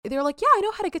they're like, yeah, I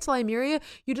know how to get to Lemuria.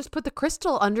 You just put the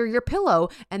crystal under your pillow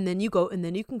and then you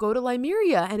can go to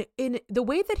Lemuria. And in the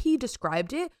way that he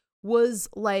described it was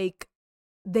like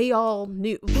they all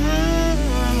knew.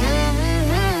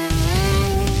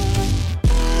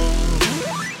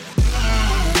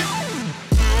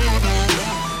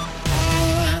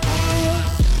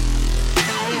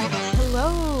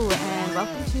 Hello and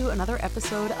welcome to another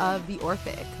episode of The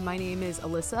Orphic. My name is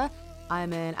Alyssa.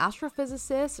 I'm an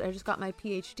astrophysicist. I just got my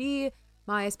PhD.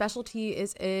 My specialty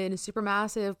is in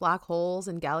supermassive black holes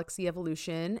and galaxy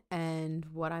evolution. And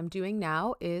what I'm doing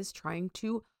now is trying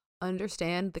to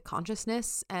understand the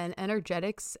consciousness and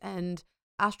energetics and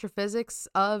astrophysics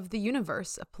of the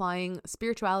universe, applying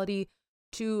spirituality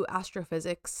to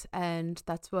astrophysics. And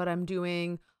that's what I'm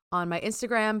doing on my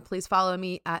Instagram. Please follow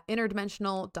me at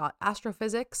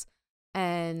interdimensional.astrophysics.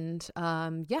 And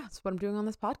that's what I'm doing on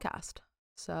this podcast.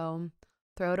 So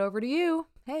throw it over to you.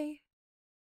 Hey,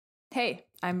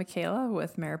 I'm Michaela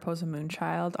with Mariposa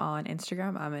Moonchild on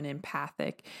Instagram. I'm an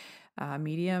empathic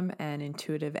medium and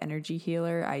intuitive energy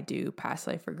healer. I do past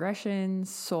life regressions,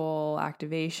 soul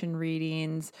activation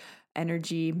readings,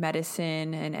 energy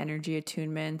medicine, and energy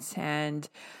attunements. And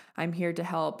I'm here to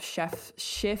help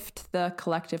shift the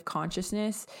collective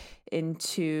consciousness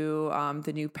into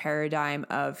the new paradigm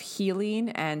of healing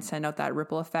and send out that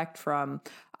ripple effect from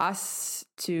us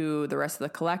to the rest of the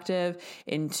collective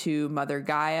into Mother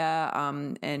Gaia,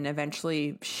 and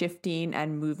eventually shifting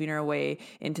and moving our way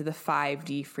into the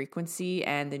 5D frequency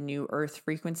and the new Earth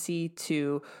frequency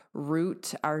to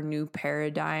root our new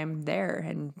paradigm there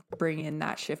and bring in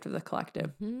that shift of the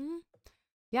collective. Mm-hmm.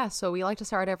 Yeah, so we like to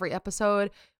start every episode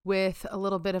with a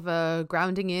little bit of a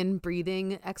grounding in,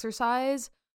 breathing exercise.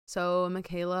 So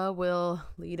Michaela will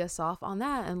lead us off on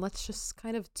that, and let's just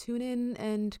kind of tune in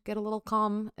and get a little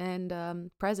calm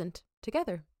and present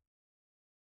together.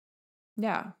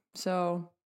 Yeah, so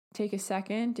take a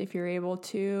second if you're able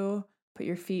to put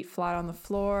your feet flat on the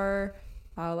floor.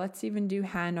 Let's even do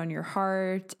hand on your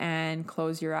heart and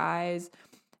close your eyes.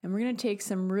 And we're going to take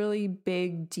some really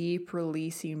big, deep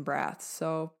releasing breaths.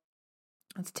 So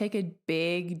let's take a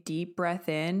big, deep breath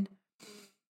in,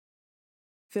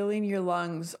 filling your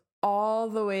lungs all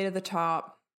the way to the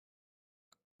top.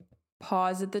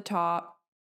 Pause at the top.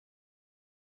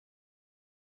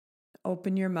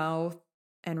 Open your mouth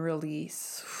and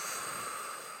release.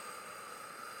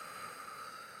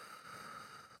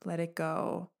 Let it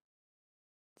go.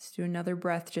 Let's do another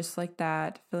breath just like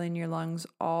that, filling your lungs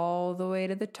all the way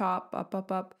to the top, up,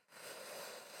 up, up.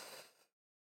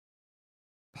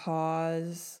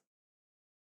 Pause.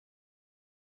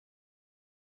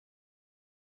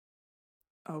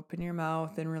 Open your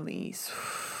mouth and release.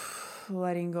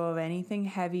 Letting go of anything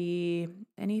heavy,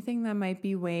 anything that might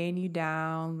be weighing you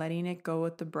down, letting it go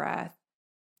with the breath.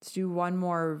 Let's do one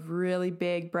more really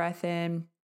big breath in,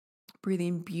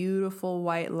 breathing beautiful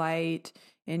white light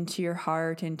into your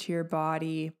heart, into your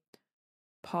body,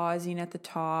 pausing at the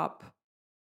top.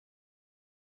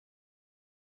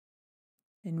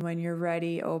 And when you're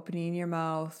ready, opening your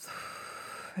mouth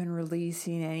and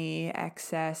releasing any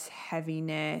excess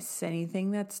heaviness, anything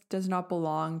that does not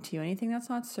belong to you, anything that's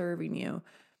not serving you,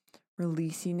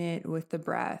 releasing it with the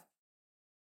breath.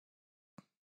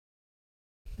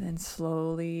 Then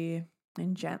slowly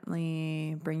and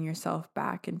gently bring yourself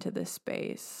back into this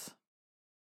space.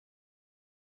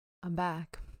 I'm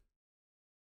back.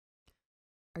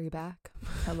 Are you back?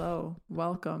 Hello.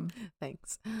 Welcome.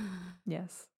 Thanks.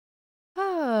 Yes.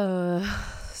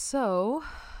 So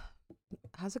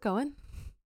how's it going?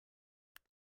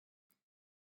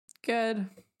 Good.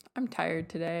 I'm tired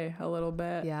today a little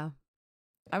bit. Yeah.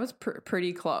 I was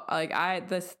pretty close.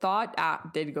 This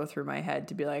thought did go through my head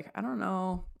to be like, I don't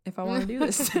know if I want to do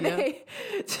this today,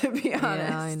 to be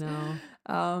honest. Yeah, I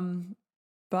know.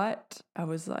 But I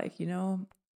was like,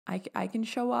 I can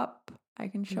show up. I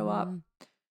can show up.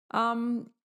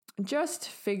 Just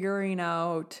figuring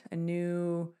out a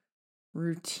new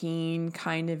routine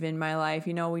kind of in my life.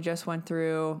 We just went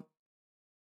through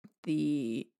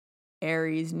the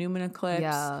Aries new moon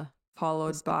eclipse,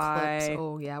 followed by eclipse.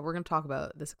 Oh yeah, we're gonna talk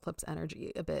about this eclipse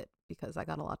energy a bit because I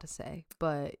got a lot to say.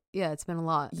 But yeah, it's been a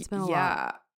lot. It's been a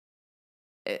lot.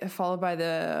 Followed by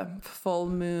the full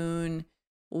moon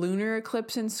lunar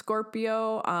eclipse in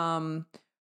Scorpio.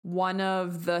 One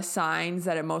of the signs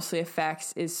that it mostly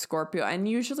affects is Scorpio, and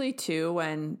usually too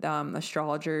when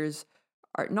astrologers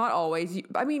are not always,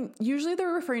 usually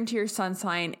they're referring to your sun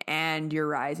sign and your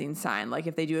rising sign. Like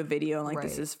if they do a video and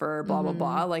this is for blah, blah,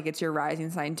 blah, like it's your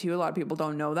rising sign too. A lot of people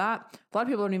don't know that. A lot of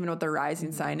people don't even know what their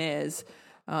rising sign is.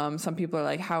 Some people are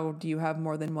like, how do you have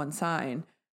more than one sign?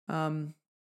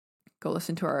 go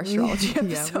listen to our astrology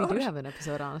episode. Yeah, we do have an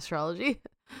episode on astrology.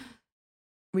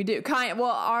 We do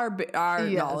our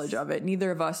knowledge of it.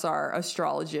 Neither of us are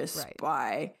astrologists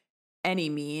by any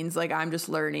means. Like, I'm just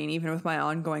learning. Even with my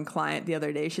ongoing client the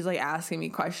other day, she's like asking me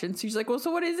questions. She's like, well,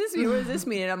 so what does this mean? What does this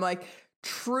mean? And I'm like,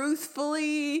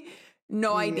 truthfully,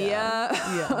 no idea.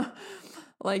 Yeah.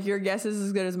 Like, your guess is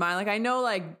as good as mine. Like, I know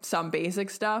like some basic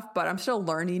stuff, but I'm still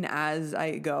learning as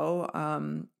I go.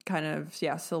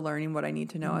 Still learning what I need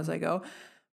to know as I go.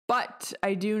 But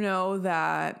I do know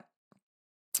that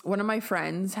one of my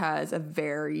friends has a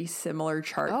very similar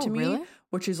chart to me, really?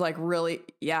 Which is like really,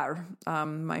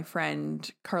 my friend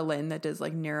Carlin that does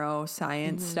like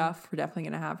neuroscience stuff. We're definitely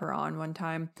going to have her on one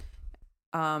time.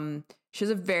 She has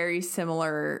a very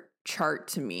similar chart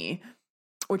to me,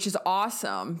 which is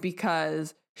awesome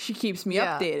because she keeps me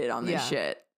updated on this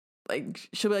shit. Like,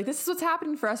 she'll be like, this is what's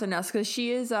happening for us and us. Cause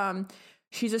she is,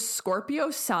 she's a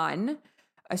Scorpio sun,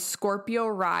 a Scorpio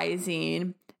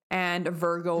rising, and a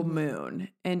Virgo moon.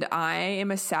 And I am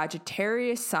a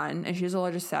Sagittarius sun, and she's a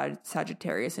largest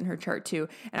Sagittarius in her chart too.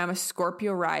 And I'm a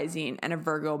Scorpio rising and a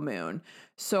Virgo moon.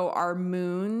 So our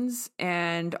moons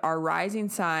and our rising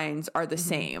signs are the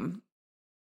same.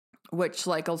 Which,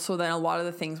 like, also then a lot of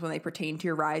the things when they pertain to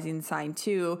your rising sign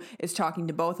too is talking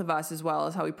to both of us, as well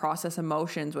as how we process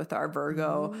emotions with our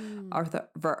Virgo.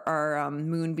 Our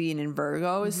moon being in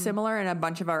Virgo is similar, and a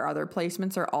bunch of our other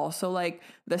placements are also like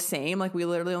the same. Like, we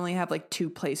literally only have like 2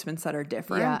 placements that are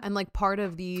different. Yeah, and like part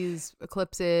of these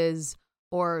eclipses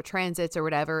or transits or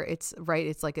whatever, it's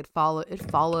like it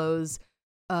follows.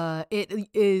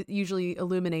 It usually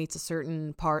illuminates a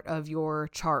certain part of your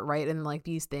chart, right? And like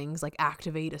these things like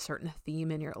activate a certain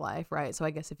theme in your life, right? So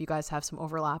I guess if you guys have some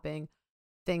overlapping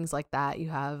things like that, you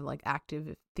have like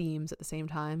active themes at the same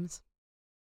times.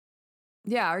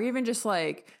 Yeah, or even just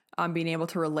like being able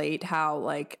to relate how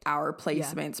like our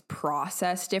placements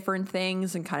process different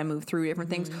things and kind of move through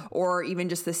different things, or even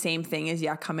just the same thing is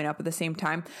coming up at the same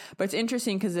time. But it's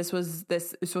interesting because this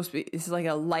is like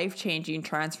a life-changing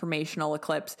transformational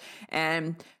eclipse,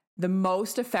 and the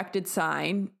most affected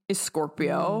sign is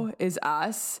Scorpio, is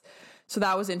us. So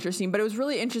that was interesting. But it was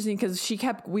really interesting because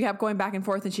we kept going back and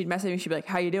forth, and she'd message me, she'd be like,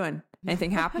 how you doing? Anything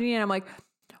happening? And I'm like,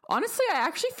 honestly, I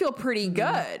actually feel pretty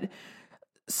good.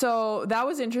 So that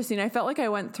was interesting. I felt like I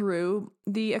went through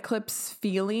the eclipse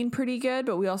feeling pretty good,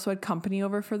 but we also had company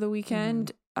over for the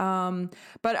weekend. But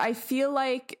I feel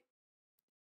like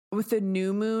with the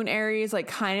new moon Aries, like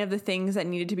kind of the things that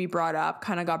needed to be brought up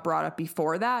kind of got brought up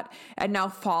before that. And now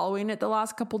following it the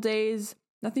last couple days,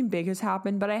 nothing big has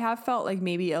happened, but I have felt like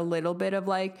maybe a little bit of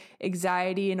like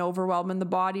anxiety and overwhelm in the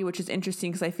body, which is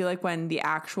interesting because I feel like when the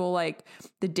actual like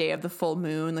the day of the full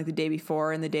moon, like the day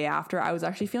before and the day after, I was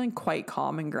actually feeling quite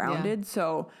calm and grounded. Yeah.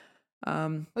 So,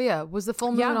 was the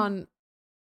full moon on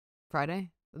Friday?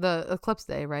 The eclipse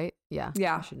day, right? Yeah.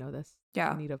 Yeah. I should know this.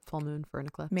 Yeah. I need a full moon for an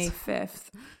eclipse. May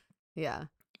 5th. Yeah.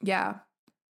 Yeah.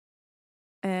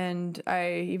 And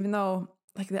even though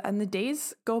like the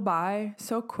days go by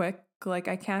so quick, like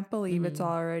I can't believe it's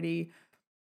already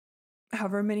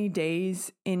however many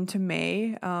days into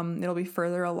May. It'll be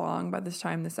further along by this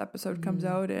time this episode comes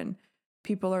out and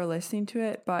people are listening to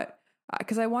it. But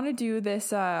because I want to do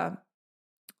this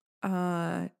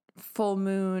full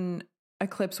moon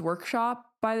eclipse workshop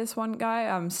by this one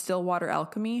guy, Stillwater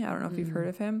Alchemy. I don't know if you've heard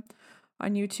of him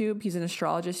on YouTube. He's an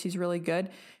astrologist. He's really good.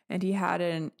 And he had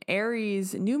an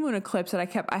Aries new moon eclipse that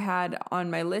I had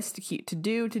on my list to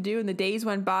do. And the days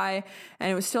went by and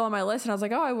it was still on my list. And I was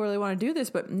like, oh, I really want to do this.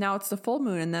 But now it's the full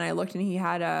moon. And then I looked and he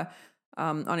had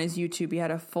on his YouTube, he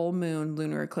had a full moon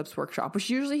lunar eclipse workshop, which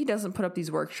usually he doesn't put up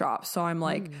these workshops. So I'm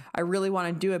like, I really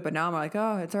want to do it. But now I'm like,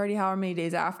 oh, it's already however many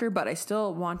days after. But I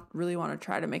still really want to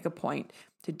try to make a point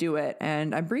to do it.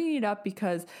 And I'm bringing it up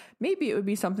because maybe it would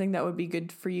be something that would be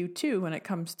good for you too when it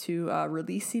comes to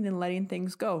releasing and letting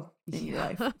things go in your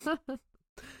life.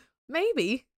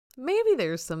 Maybe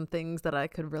there's some things that I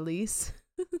could release.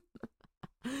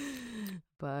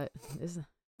 But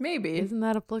isn't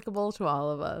that applicable to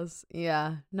all of us?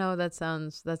 Yeah. No, that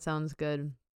sounds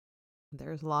good.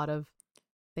 There's a lot of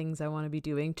things I want to be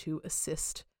doing to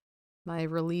assist my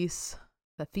release.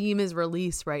 The theme is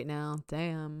release right now.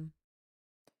 Damn.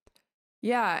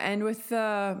 Yeah, and with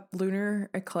the lunar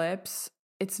eclipse,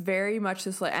 it's very much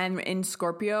this like, and in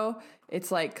Scorpio,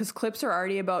 it's like, because eclipses are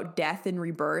already about death and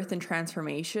rebirth and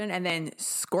transformation, and then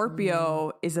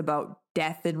Scorpio is about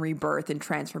death and rebirth and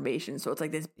transformation. So it's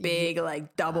like this big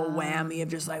like double whammy of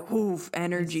just like woof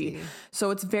energy. So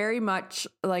it's very much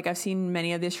like I've seen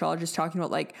many of the astrologers talking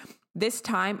about like this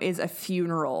time is a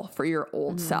funeral for your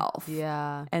old self.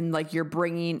 Yeah. And like you're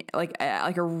bringing like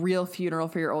a real funeral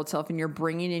for your old self, and you're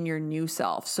bringing in your new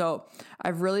self. So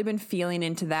I've really been feeling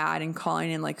into that and calling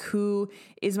in like, who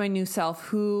is my new self?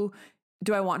 Who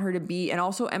do I want her to be? And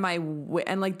also and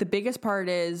like the biggest part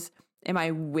is, am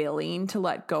I willing to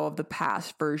let go of the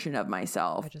past version of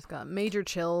myself? I just got major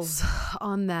chills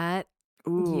on that.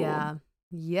 Ooh. Yeah.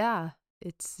 Yeah.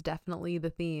 It's definitely the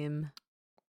theme.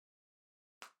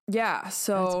 Yeah,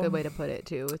 so that's a good way to put it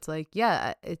too. It's like,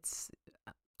 yeah,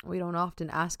 we don't often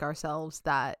ask ourselves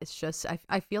that. It's just,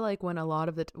 I feel like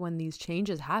when these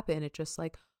changes happen, it's just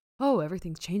like, oh,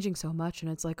 everything's changing so much,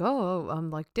 and it's like, oh,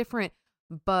 I'm like different.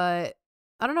 But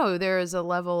I don't know, there is a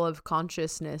level of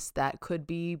consciousness that could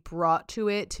be brought to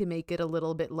it to make it a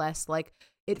little bit less like,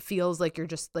 it feels like you're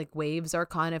just like waves are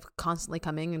kind of constantly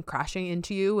coming and crashing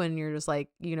into you, and you're just like,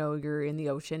 you're in the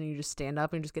ocean and you just stand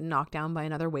up and just get knocked down by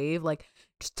another wave, like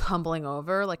just tumbling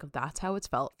over. Like that's how it's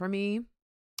felt for me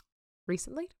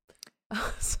recently.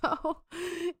 So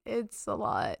it's a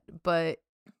lot, but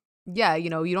yeah, you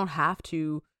don't have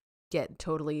to get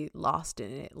totally lost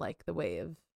in it like the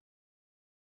wave.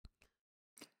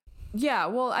 Yeah,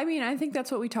 well, I mean, I think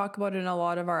that's what we talk about in a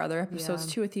lot of our other episodes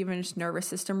too, with even just nervous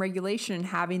system regulation and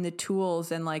having the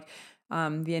tools, and like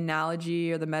the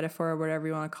analogy or the metaphor or whatever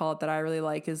you want to call it that I really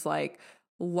like is like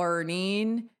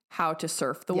learning how to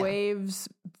surf the waves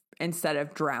instead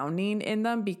of drowning in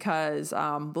them, because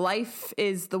life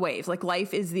is the waves, like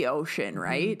life is the ocean,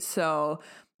 right? So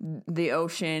the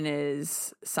ocean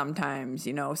is sometimes,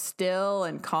 still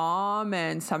and calm,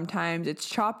 and sometimes it's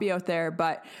choppy out there,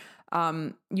 but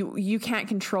you can't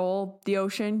control the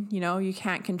ocean, you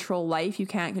can't control life, you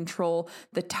can't control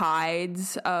the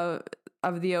tides of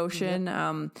the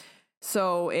ocean.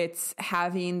 So it's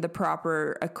having the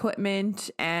proper equipment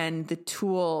and the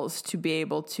tools to be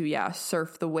able to,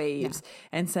 surf the waves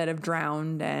instead of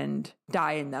drown and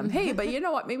die in them. Hey, but you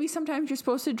know what? Maybe sometimes you're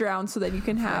supposed to drown so that you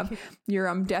can have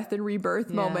your death and rebirth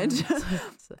moment.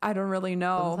 I don't really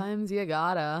know. Sometimes you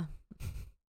gotta.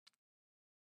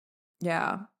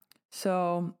 Yeah.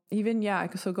 So even,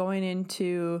 so going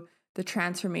into the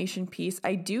transformation piece,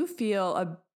 I do feel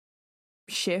a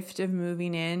shift of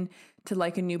moving in to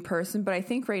like a new person, but I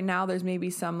think right now there's maybe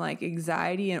some like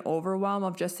anxiety and overwhelm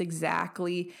of just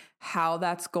exactly how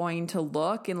that's going to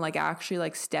look, and like actually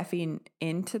like stepping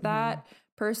into that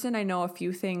person. I know a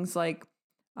few things like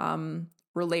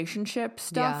relationship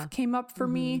stuff came up for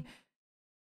me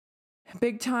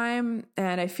big time,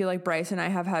 and I feel like Bryce and I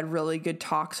have had really good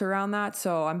talks around that,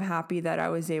 so I'm happy that I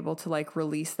was able to like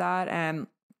release that. And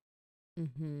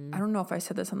I don't know if I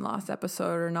said this on the last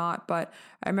episode or not, but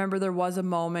I remember there was a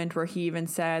moment where he even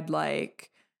said like,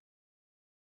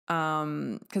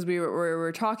 because we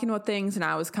were talking about things, and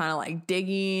I was kind of like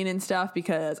digging and stuff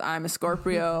because I'm a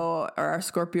Scorpio or a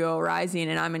Scorpio rising,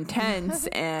 and I'm intense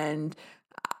and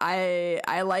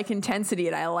I like intensity,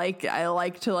 and I like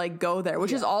to like go there,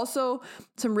 which is also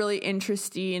some really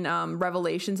interesting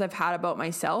revelations I've had about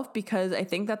myself, because I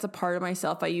think that's a part of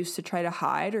myself I used to try to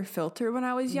hide or filter when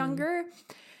I was younger.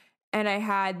 And I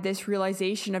had this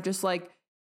realization of just like,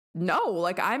 no,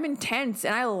 like I'm intense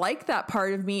and I like that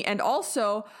part of me. And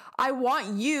also I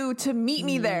want you to meet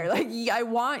me there. Like I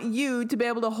want you to be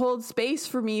able to hold space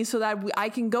for me so that I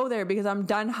can go there, because I'm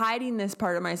done hiding this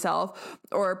part of myself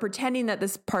or pretending that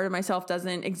this part of myself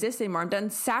doesn't exist anymore. I'm done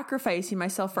sacrificing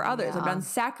myself for others. I'm done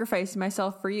sacrificing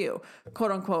myself for you,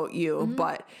 quote unquote you.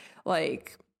 But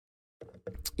like,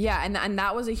 and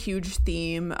that was a huge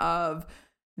theme of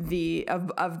the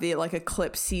like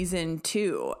eclipse season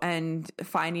 2 and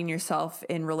finding yourself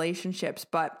in relationships.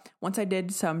 But once I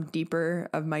did some deeper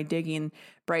of my digging,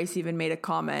 Bryce even made a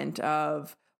comment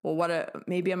of, well,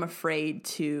 maybe I'm afraid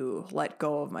to let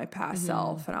go of my past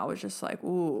self. And I was just like,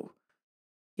 ooh,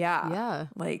 yeah,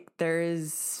 like there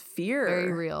is fear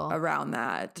very real around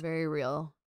that, very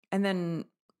real. And then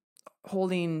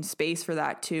holding space for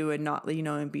that too, and not,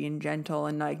 and being gentle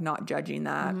and like not judging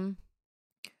that.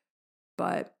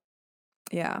 But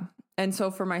yeah. And so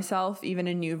for myself, even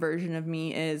a new version of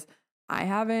me is I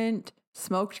haven't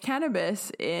smoked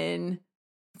cannabis in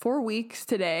 4 weeks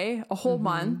today, a whole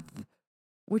month,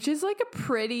 which is like a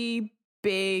pretty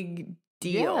big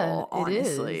deal,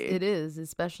 honestly. It is,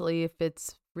 especially if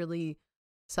it's really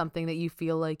something that you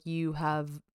feel like you have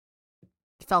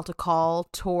felt a call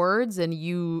towards, and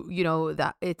you know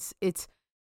that it's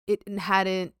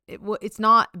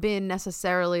not been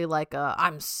necessarily like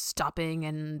I'm stopping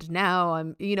and now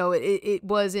I'm, it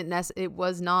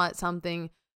was not something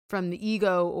from the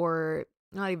ego, or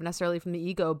not even necessarily from the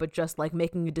ego, but just like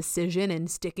making a decision and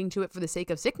sticking to it for the sake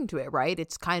of sticking to it, right?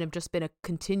 It's kind of just been a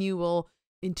continual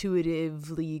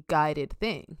intuitively guided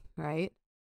thing, right?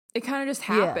 It kind of just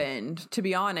happened, to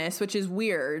be honest, which is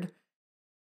weird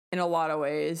in a lot of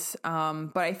ways.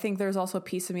 But I think there's also a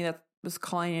piece of me that was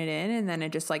calling it in, and then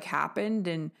it just like happened,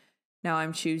 and now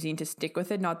I'm choosing to stick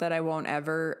with it. Not that I won't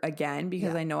ever again,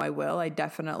 because I know I will. I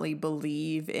definitely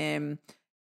believe in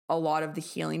a lot of the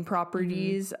healing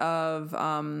properties of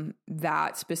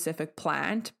that specific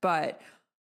plant. But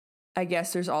I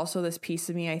guess there's also this piece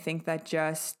of me, I think, that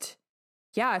just,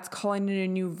 it's calling it a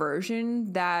new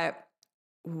version that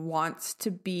wants to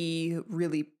be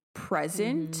really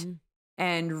present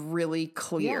and really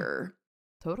clear.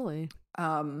 Totally.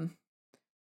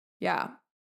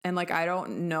 And like, I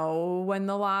don't know when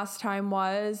the last time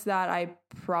was that I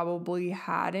probably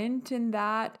hadn't in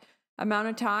that amount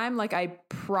of time. Like, I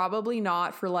probably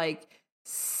not for like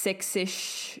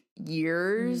 6-ish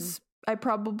years. I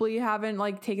probably haven't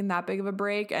like taken that big of a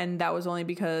break. And that was only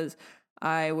because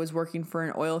I was working for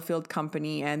an oil field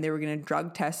company and they were going to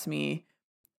drug test me.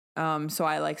 So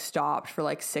I like stopped for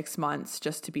like 6 months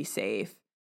just to be safe.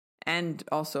 And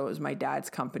also it was my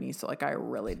dad's company. So like, I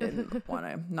really didn't want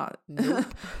to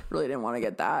really didn't want to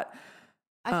get that.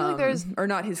 I feel like there's, or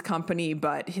not his company,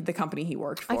 but the company he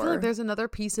worked for. I feel like there's another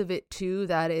piece of it too,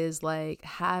 that is like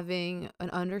having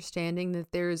an understanding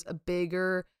that there's a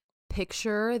bigger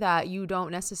picture that you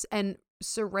don't necessarily, and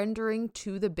surrendering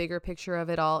to the bigger picture of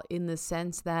it all, in the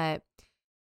sense that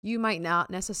you might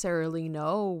not necessarily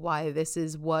know why this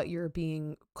is what you're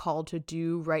being called to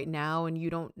do right now. And you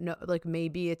don't know, like,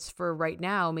 maybe it's for right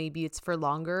now, maybe it's for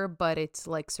longer, but it's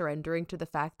like surrendering to the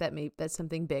fact that maybe that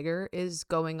something bigger is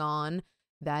going on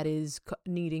that is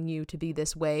needing you to be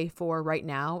this way for right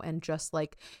now. And just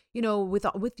like, you know,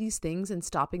 with these things and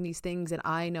stopping these things. And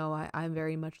I know I'm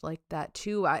very much like that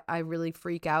too. I really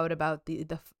freak out about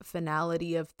the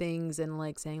finality of things, and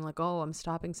like saying like, oh, I'm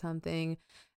stopping something.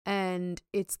 And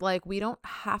it's like, we don't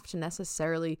have to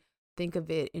necessarily think of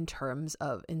it in terms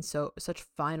of, in such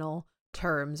final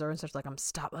terms, or in such like, I'm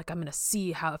going to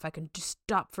see how, if I can just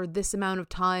stop for this amount of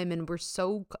time. And we're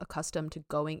so accustomed to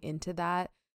going into that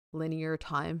linear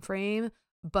time frame.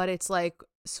 But it's like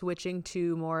switching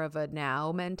to more of a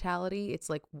now mentality. It's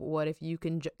like, what if you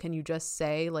can you just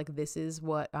say like, this is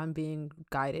what I'm being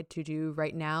guided to do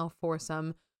right now for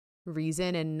some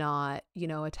reason, and not, you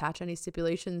know, attach any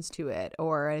stipulations to it,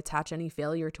 or attach any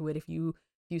failure to it if you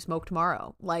smoke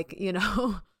tomorrow, like, you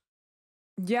know.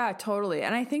 Yeah, totally.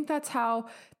 And I think that's how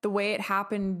the way it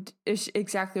happened is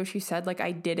exactly what she said. Like,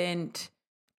 I didn't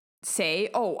say,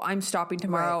 oh, I'm stopping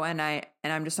tomorrow, and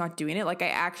I'm just not doing it. Like, I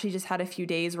actually just had a few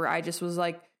days where I just was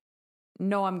like,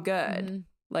 no, I'm good.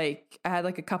 Like, I had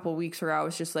like a couple weeks where I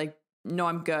was just like, no,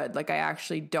 I'm good. Like, I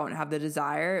actually don't have the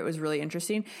desire. It was really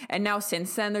interesting. And now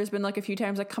since then, there's been like a few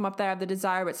times I come up that I have the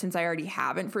desire, but since I already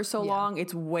haven't for so long,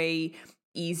 it's way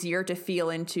easier to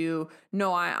feel into,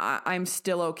 no, I'm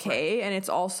still okay. And it's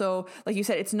also, like you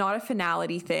said, it's not a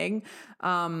finality thing.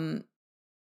 I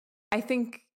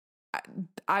think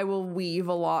I will weave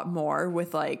a lot more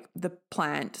with like the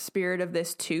plant spirit of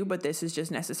this too, but this is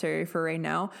just necessary for right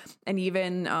now. And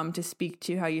even to speak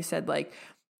to how you said, like,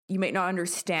 you might not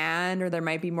understand, or there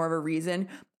might be more of a reason.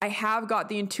 I have got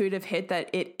the intuitive hit that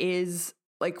it is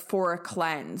like for a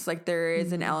cleanse. Like, there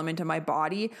is an element of my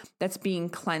body that's being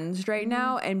cleansed right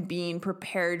now and being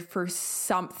prepared for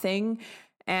something.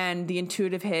 And the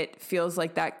intuitive hit feels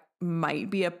like that might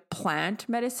be a plant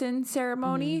medicine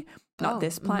ceremony, not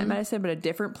this plant medicine, but a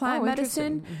different plant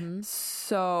medicine.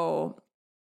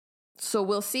 So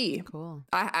we'll see. Cool.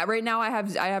 I right now I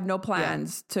have no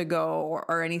plans to go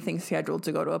or anything scheduled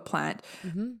to go to a plant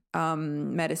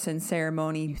medicine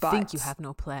ceremony. But think you have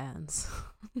no plans.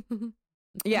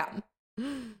 Yeah.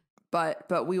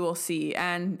 But we will see.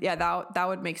 And yeah, that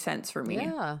would make sense for me.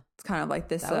 Yeah. It's kind of like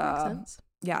this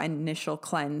initial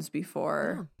cleanse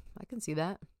before. Yeah, I can see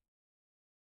that.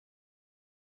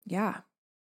 Yeah.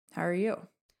 How are you?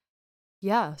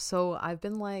 Yeah, so I've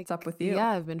been like, what's up with you? Yeah,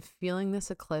 I've been feeling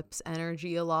this eclipse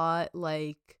energy a lot.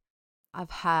 Like, I've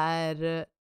had,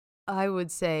 I would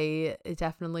say,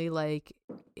 definitely like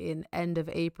in end of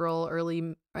April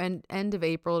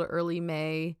to early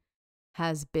May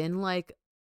has been like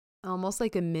almost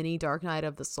like a mini dark night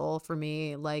of the soul for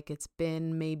me. Like, it's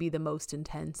been maybe the most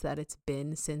intense that it's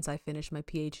been since I finished my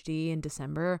PhD in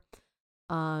December.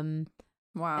 Wow.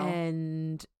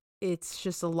 And it's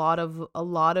just a lot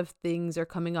of things are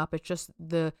coming up. It's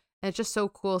just so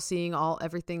cool seeing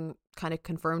everything kind of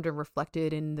confirmed and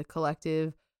reflected in the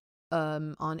collective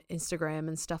on Instagram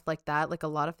and stuff like that. Like, a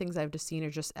lot of things I've just seen are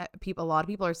just a lot of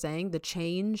people are saying the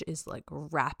change is like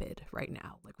rapid right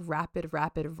now, like rapid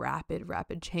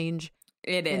change.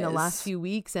 It is in the last few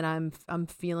weeks, and I'm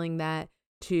feeling that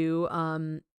too.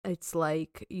 It's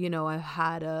like,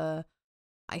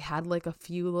 I had like a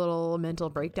few little mental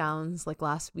breakdowns like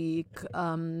last week.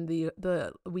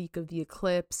 The week of the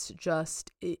eclipse,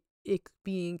 just it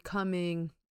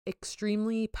becoming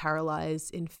extremely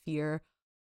paralyzed in fear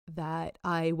that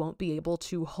I won't be able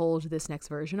to hold this next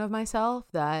version of myself,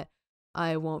 that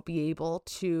I won't be able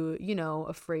to,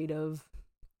 afraid of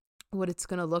what it's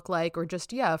going to look like, or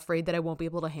just, afraid that I won't be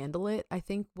able to handle it, I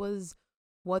think was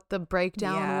what the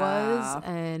breakdown was.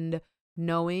 And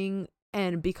knowing,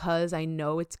 and because I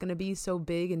know it's going to be so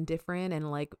big and different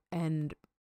and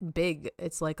big,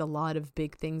 it's like a lot of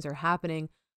big things are happening.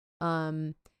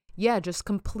 Just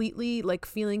completely like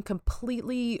feeling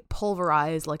completely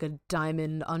pulverized like a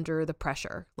diamond under the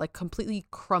pressure, like completely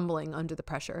crumbling under the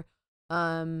pressure.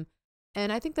 And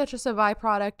I think that's just a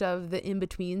byproduct of the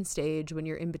in-between stage, when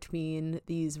you're in between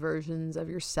these versions of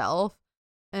yourself.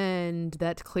 And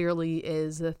that clearly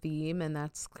is the theme, and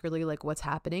that's clearly like what's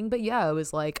happening. But yeah, it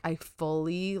was like I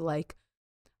fully like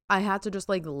I had to just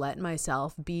like let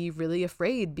myself be really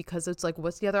afraid, because it's like,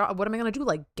 what am I gonna do?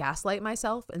 Like gaslight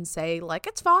myself and say like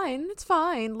it's fine.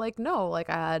 Like no, like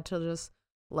I had to just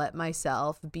let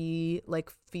myself be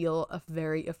like feel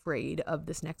very afraid of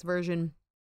this next version.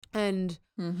 And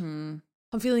I'm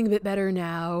feeling a bit better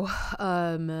now.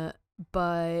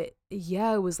 But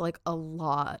yeah, it was like a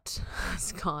lot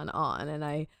has gone on, and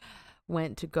I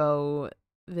went to go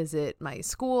visit my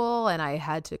school, and I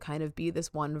had to kind of be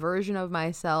this one version of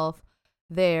myself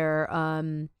there.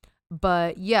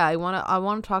 But yeah, I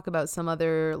want to talk about some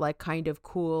other like kind of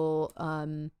cool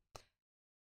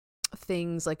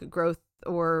things, like growth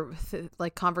or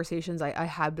like conversations I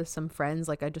had with some friends.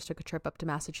 Like I just took a trip up to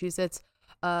Massachusetts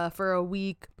for a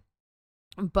week,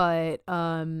 but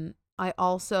I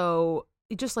also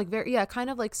just like kind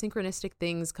of like synchronistic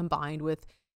things combined with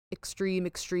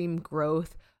extreme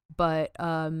growth. But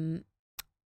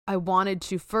I wanted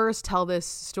to first tell this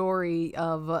story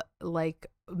of like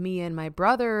me and my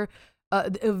brother,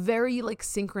 a very like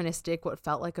synchronistic, what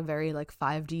felt like a very like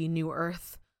 5D New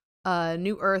Earth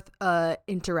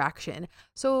interaction.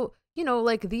 So,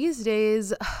 like these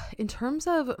days, in terms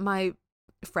of my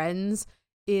friends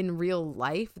in real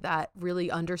life that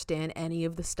really understand any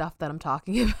of the stuff that I'm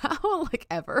talking about, like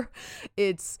ever,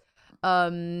 it's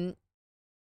none.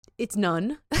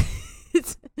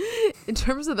 It's, in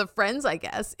terms of the friends, I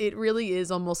guess it really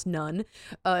is almost none.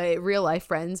 Real life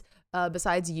friends,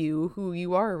 besides you, who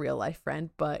you are a real life friend,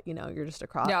 but you're just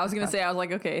across. Yeah, I was gonna say, I was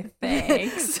like, okay,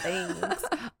 thanks. Thanks.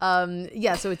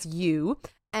 So it's you.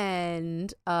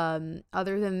 And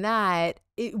other than that,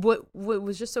 what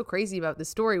was just so crazy about this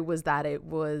story was that it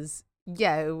was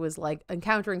like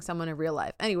encountering someone in real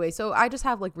life. Anyway, so I just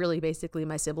have like really basically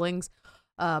my siblings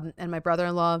and my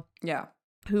brother-in-law. Yeah.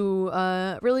 Who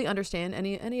really understand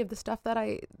any of the stuff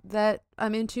that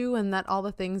I'm into, and that all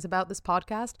the things about this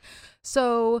podcast.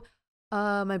 So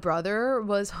my brother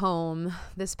was home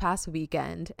this past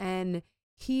weekend, and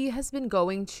he has been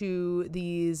going to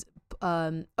these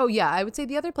I would say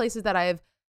the other places that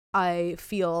I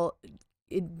feel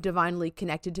divinely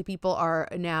connected to people are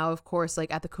now, of course,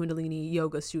 like at the Kundalini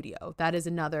yoga studio. That is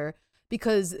another,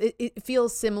 because it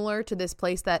feels similar to this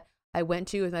place that I went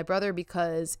to with my brother,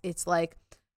 because it's like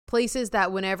places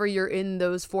that whenever you're in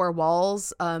those four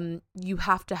walls, you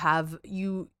have to have,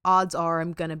 odds are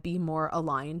I'm gonna be more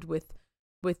aligned with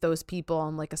those people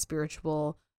on like a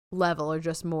spiritual level, or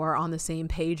just more on the same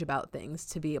page about things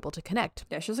to be able to connect.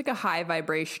 Yeah, it's just like a high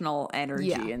vibrational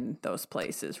energy in those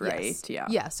places, right? Yes. Yeah.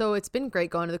 Yeah. So it's been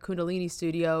great going to the Kundalini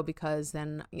studio, because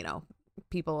then,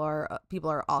 people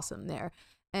are awesome there.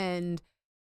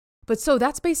 But so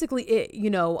that's basically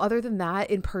it, other than that,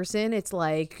 in person, it's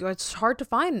like, it's hard to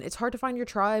find your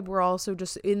tribe. We're also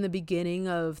just in the beginning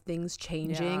of things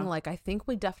changing. Yeah. Like, I think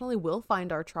we definitely will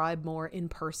find our tribe more in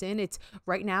person. It's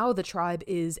right now, the tribe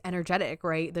is energetic,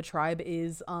 right? The tribe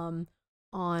is,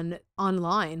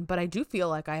 online, but I do feel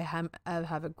like I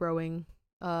have a growing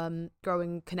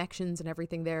connections and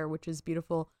everything there, which is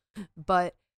beautiful.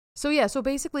 But so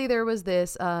basically there was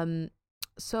this,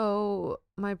 so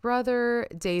my brother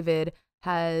David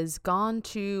has gone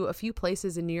to a few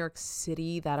places in New York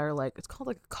City that are like, it's called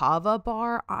like a kava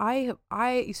bar.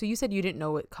 So you said you didn't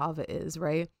know what kava is,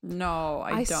 right? No, I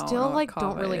don't. I still like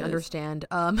don't really understand.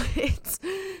 It's,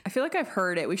 I feel like I've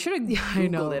heard it. We should have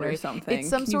Googled it or something. It's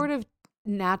some sort of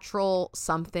natural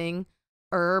something,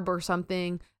 herb or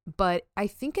something, but I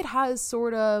think it has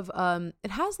sort of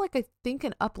it has like, I think,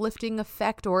 an uplifting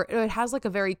effect, or it has like a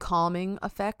very calming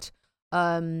effect.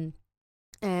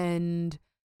 And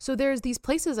so there's these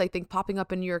places, I think, popping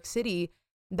up in New York City,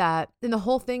 and the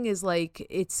whole thing is like,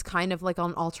 it's kind of like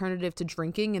an alternative to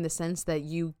drinking in the sense that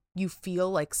you feel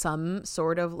like some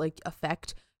sort of like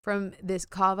effect from this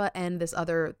kava and this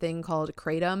other thing called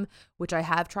kratom, which I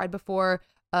have tried before,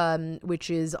 which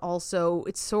is also,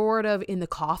 it's sort of in the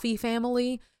coffee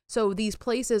family. So these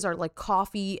places are like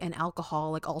coffee and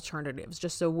alcohol like alternatives,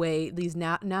 just a way, these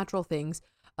natural things.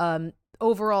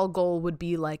 Overall goal would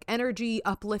be like energy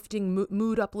uplifting,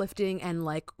 mood uplifting, and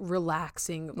like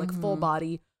relaxing, like full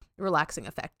body relaxing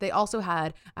effect. They also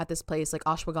had at this place like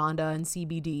ashwagandha and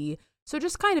CBD. So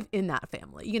just kind of in that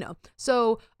family, you know.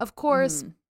 So of course,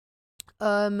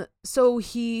 so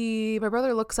my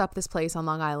brother looks up this place on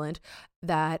Long Island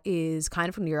that is kind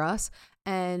of near us,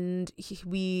 and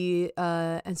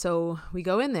so we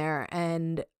go in there,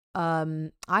 and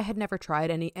I had never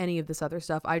tried any of this other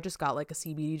stuff. I just got like a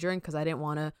CBD drink because I didn't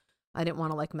want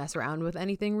to like mess around with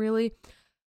anything really.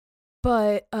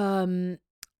 But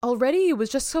already it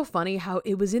was just so funny how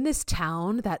it was in this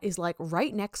town that is like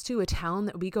right next to a town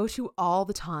that we go to all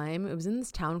the time. It was in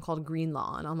this town called Green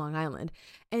Lawn on Long Island,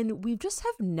 and we just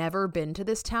have never been to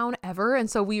this town ever. And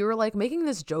so we were like making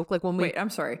this joke like when we Wait, I'm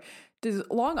sorry. Does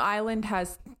Long Island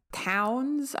has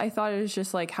towns? I thought it was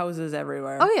just like houses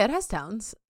everywhere. Oh yeah, it has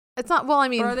towns. It's not, well, I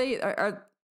mean, or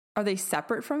are they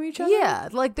separate from each other? Yeah,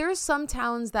 like there's some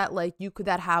towns that like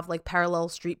that have like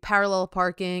parallel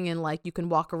parking, and like you can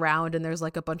walk around, and there's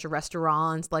like a bunch of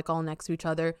restaurants like all next to each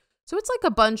other. So it's like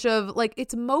a bunch of like,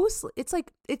 it's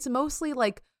mostly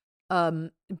like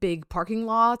big parking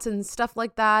lots and stuff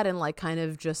like that, and like kind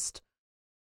of just,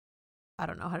 I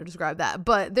don't know how to describe that,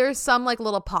 but there's some like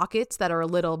little pockets that are a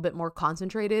little bit more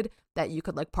concentrated that you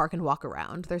could like park and walk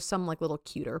around. There's some like little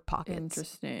cuter pockets.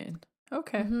 Interesting.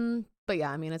 Okay. Mm-hmm. But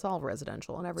yeah, I mean, it's all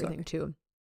residential and everything too.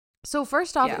 So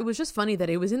first off, It was just funny that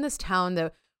it was in this town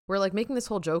that we're like making this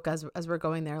whole joke as we're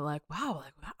going there, like, wow,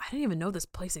 like I didn't even know this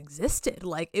place existed.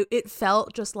 Like it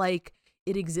felt just like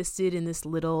it existed in this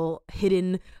little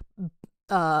hidden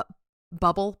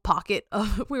bubble pocket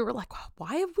of, we were like, wow,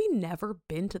 why have we never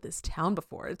been to this town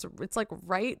before? It's like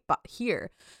right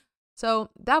here. So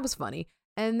that was funny.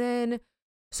 And then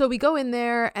so we go in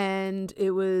there, and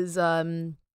it was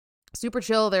super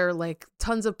chill. There are like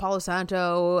tons of Palo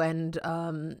Santo and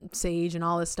sage and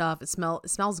all this stuff. It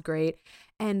smells great.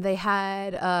 And they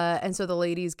had and so the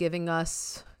lady's giving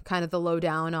us kind of the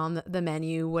lowdown on the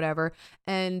menu, whatever.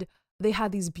 And they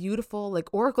had these beautiful like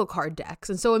oracle card decks.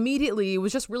 And so immediately it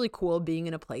was just really cool being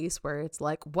in a place where it's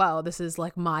like, wow, this is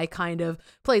like my kind of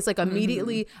place. Like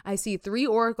immediately I see 3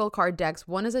 oracle card decks.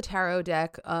 One is a tarot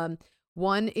deck.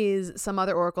 One is some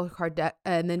other oracle card deck,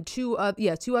 and then two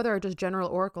other are just general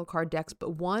oracle card decks,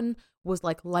 but one was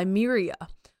like Lemuria.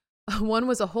 One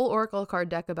was a whole oracle card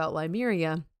deck about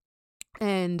Lemuria.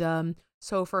 And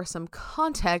so for some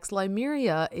context,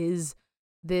 Lemuria is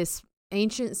this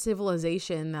ancient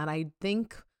civilization that I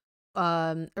think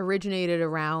originated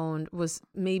around, was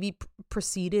maybe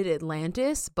preceded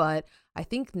Atlantis, but I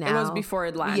think now it was before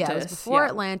Atlantis. Yeah, it was before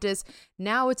Atlantis.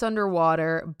 Now it's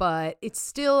underwater, but it's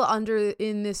still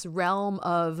in this realm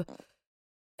of,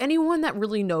 anyone that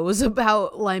really knows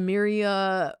about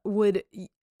Lemuria would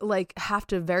like have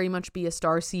to very much be a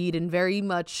starseed, and very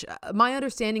much my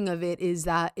understanding of it is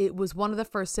that it was one of the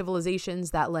first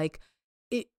civilizations that like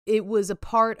it was a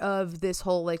part of this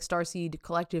whole like starseed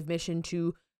collective mission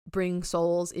to bring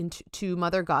souls into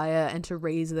Mother Gaia and to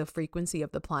raise the frequency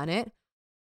of the planet.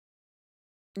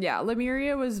 Yeah,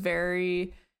 Lemuria was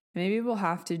very, maybe we'll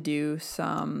have to do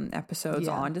some episodes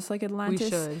on just like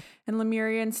Atlantis and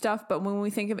Lemuria and stuff. But when we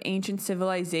think of ancient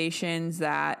civilizations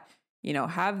that, you know,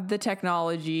 have the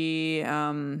technology,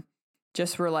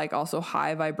 just were like also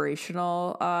high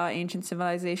vibrational ancient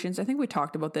civilizations. I think we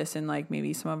talked about this in like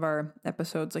maybe some of our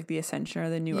episodes, like the Ascension or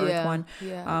the New Earth one.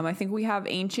 Yeah. I think we have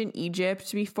ancient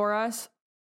Egypt before us.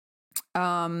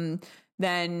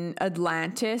 Then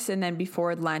Atlantis, and then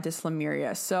before Atlantis,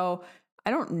 Lemuria. So I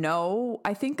don't know.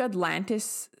 I think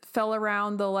Atlantis fell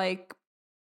around the like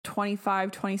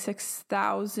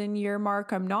 26,000 year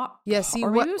mark. I'm not. Yeah, see, or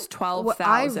maybe it was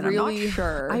 12,000. I'm not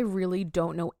sure. I really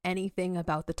don't know anything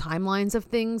about the timelines of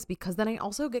things, because then I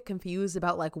also get confused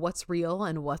about like what's real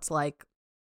and what's like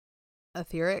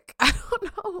etheric. I don't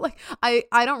know. Like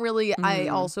I don't really. I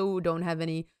also don't have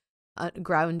any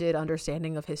grounded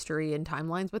understanding of history and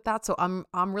timelines with that, so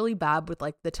I'm really bad with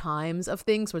like the times of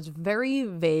things, so it's very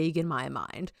vague in my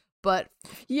mind. But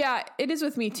yeah, it is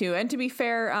with me too. And to be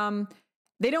fair,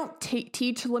 They don't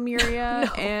teach Lemuria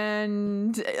No.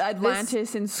 and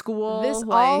Atlantis in school. This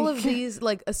all of these,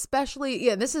 like, especially,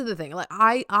 yeah, this is the thing. Like,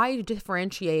 I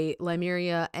differentiate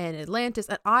Lemuria and Atlantis,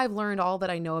 and I've learned all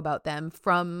that I know about them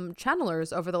from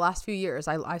channelers over the last few years.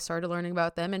 I started learning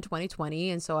about them in 2020,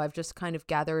 and so I've just kind of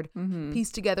gathered,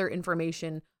 pieced together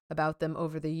information about them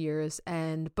over the years.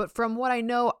 But from what I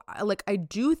know, like, I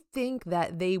do think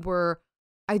that they were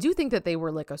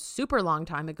like a super long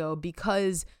time ago,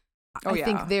 because I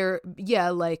think they're,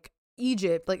 like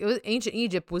Egypt, like, it was ancient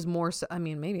Egypt was more so, I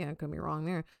mean, maybe I could be wrong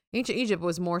there. Ancient Egypt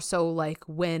was more so like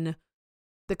when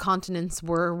the continents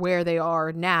were where they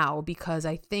are now, because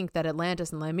I think that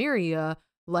Atlantis and Lemuria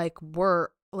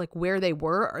were like where they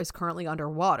were is currently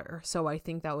underwater. So I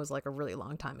think that was like a really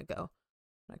long time ago.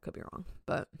 I could be wrong,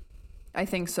 but I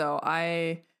think so.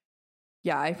 I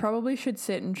probably should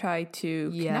sit and try to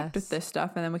connect with this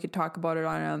stuff, and then we could talk about it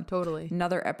on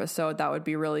another episode. That would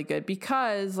be really good,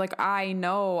 because like I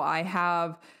know I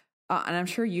have, and I'm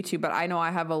sure you too, but I know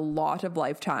I have a lot of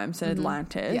lifetimes in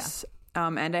Atlantis,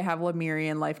 and I have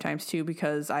Lemurian lifetimes too,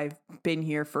 because I've been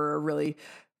here for a really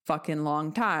fucking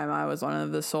long time. I was one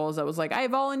of the souls that was like, I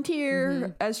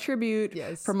volunteer as tribute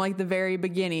from like the very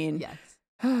beginning. Yes.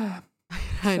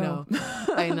 I know.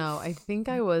 I think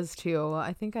I was too.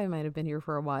 I think I might have been here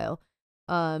for a while.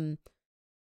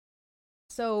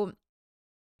 So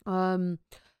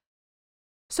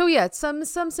yeah, some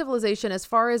civilization, as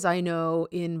far as I know,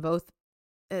 in both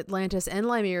Atlantis and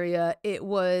Lemuria, it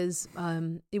was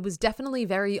definitely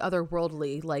very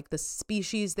otherworldly. Like, the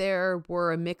species there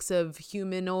were a mix of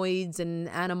humanoids and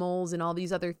animals and all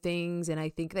these other things, and I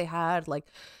think they had like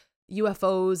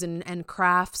UFOs and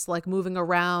crafts like moving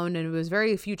around, and it was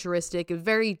very futuristic,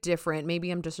 very different. Maybe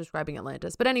I'm just describing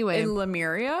Atlantis, but anyway, in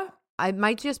Lemuria, I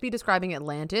might just be describing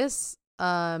Atlantis.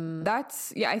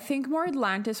 I think more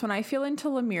Atlantis when I feel into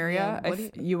Lemuria.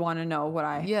 If you want to know what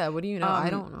what do you know? I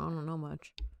don't know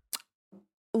much.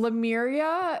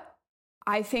 Lemuria,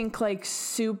 I think like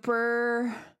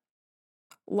super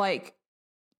like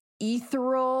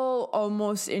ethereal,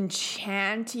 almost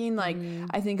enchanting. Like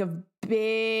I think of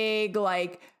big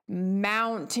like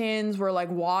mountains where like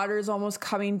water's almost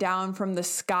coming down from the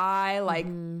sky, like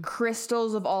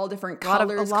crystals of all different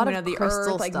colors coming out of the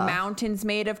earth, like mountains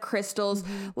made of crystals,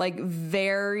 like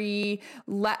very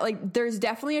like there's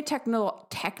definitely a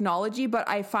technology, but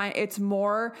I find it's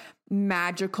more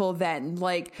magical then,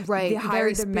 like the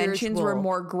higher dimensions were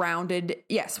more grounded.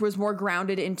 Was more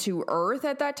grounded into earth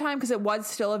at that time, because it was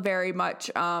still a very much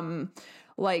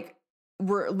like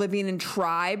we're living in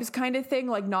tribes kind of thing,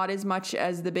 like not as much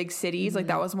as the big cities. Like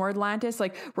that was more Atlantis.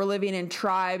 Like we're living in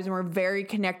tribes and we're very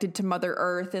connected to Mother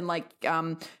Earth and like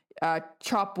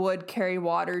chop wood, carry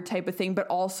water type of thing, but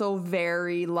also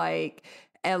very like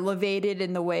elevated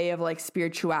in the way of like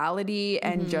spirituality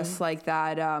and just like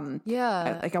that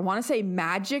like I want to say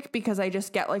magic, because I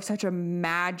just get like such a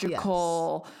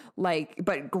magical like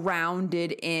but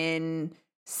grounded in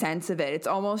sense of it. It's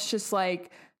almost just like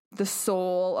the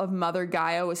soul of Mother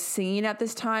Gaia was seen at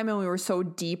this time, and we were so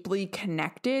deeply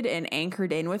connected and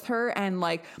anchored in with her, and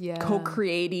like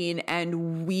co-creating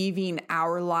and weaving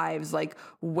our lives like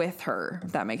with her,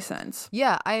 if that makes sense.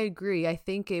 Yeah, I agree. I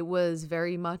think it was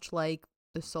very much like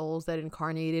the souls that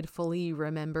incarnated fully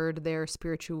remembered their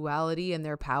spirituality and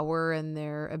their power and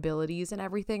their abilities and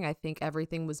everything. I think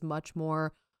everything was much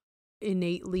more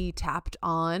innately tapped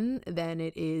on than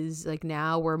it is like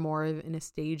now. We're more in a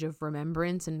stage of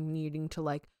remembrance and needing to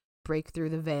like break through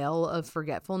the veil of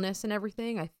forgetfulness and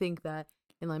everything. I think that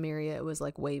in Lemuria it was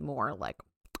like way more like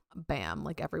bam,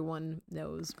 like everyone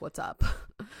knows what's up.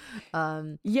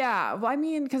 Well, I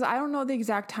mean, because I don't know the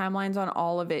exact timelines on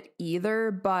all of it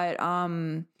either, but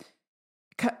and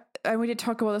we did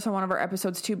talk about this on one of our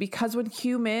episodes too, because when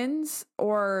humans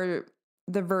or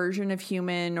the version of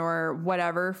human or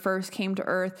whatever first came to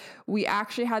Earth, we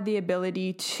actually had the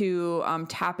ability to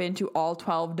tap into all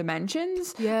 12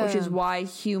 dimensions, which is why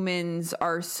humans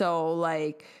are so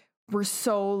like, we're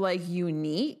so like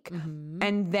unique.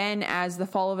 And then as the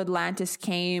fall of Atlantis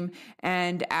came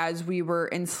and as we were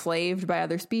enslaved by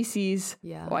other species,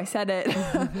 I said it,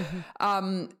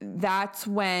 that's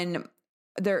when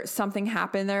something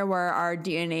happened there where our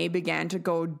DNA began to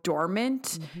go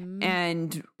dormant,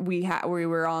 and we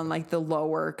were on like the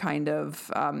lower kind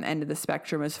of end of the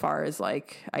spectrum as far as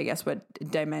like, I guess what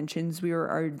dimensions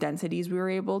our densities we were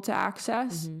able to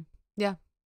access.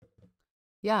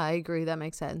 Yeah, I agree. That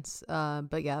makes sense.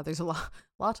 But yeah, there's a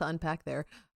lot to unpack there.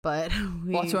 But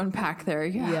lots to unpack there.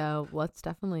 Yeah, let's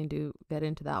definitely get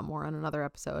into that more on another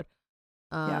episode.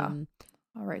 I'll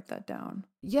write that down.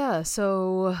 Yeah.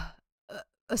 So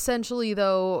essentially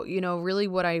though, really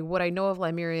what I know of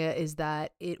Lemuria is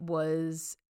that it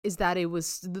was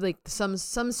like some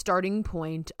starting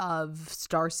point of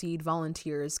starseed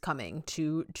volunteers coming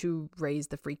to raise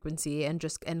the frequency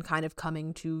and kind of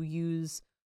coming to use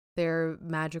their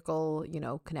magical,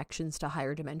 connections to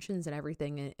higher dimensions and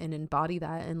everything, and embody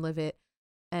that and live it.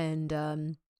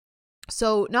 And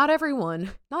so not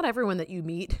everyone that you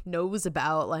meet knows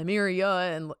about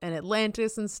Lemuria and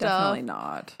Atlantis and stuff. Definitely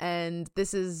not. And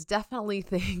this is definitely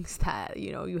things that,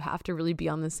 you have to really be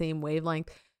on the same wavelength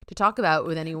to talk about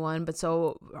with anyone. But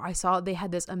so I saw they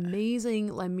had this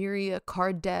amazing Lemuria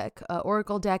card deck,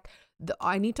 Oracle deck.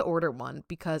 I need to order one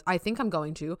because I think I'm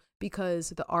going to, because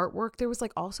the artwork, there was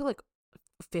like also like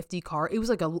 50 cards. It was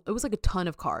like a ton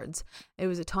of cards. It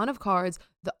was a ton of cards.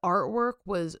 The artwork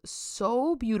was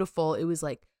so beautiful. It was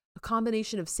like a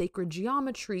combination of sacred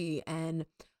geometry and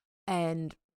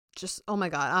just, oh my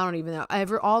God, I don't even know.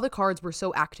 All the cards were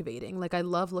so activating. Like, I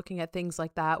love looking at things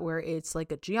like that where it's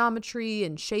like a geometry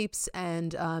and shapes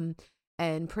and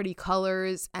pretty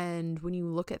colors. And when you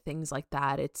look at things like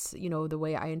that, it's, the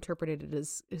way I interpreted it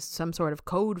is some sort of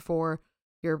code for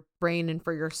your brain and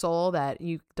for your soul that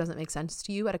doesn't make sense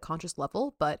to you at a conscious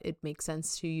level, but it makes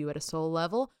sense to you at a soul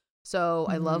level. So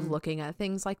I love looking at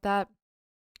things like that.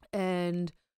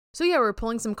 And so yeah, we're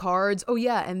pulling some cards. Oh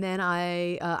yeah, and then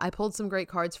I pulled some great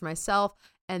cards for myself,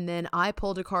 and then I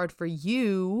pulled a card for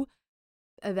you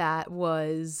that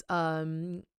was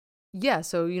yeah,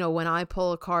 so when I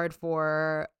pull a card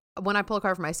for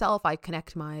myself, I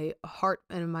connect my heart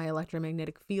and my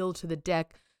electromagnetic field to the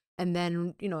deck. And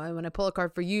then, when I pull a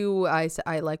card for you, I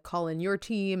like call in your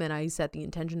team and I set the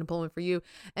intention to pull one for you.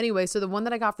 Anyway, so the one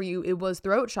that I got for you, it was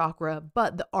throat chakra,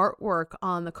 but the artwork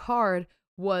on the card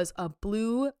was a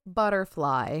blue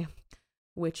butterfly,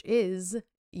 which is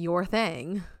your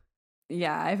thing.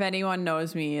 Yeah, if anyone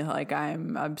knows me, like,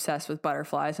 I'm obsessed with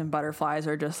butterflies, and butterflies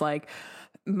are just like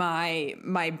my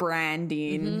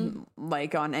branding.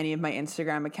 Like, on any of my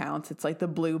Instagram accounts, it's like the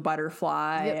blue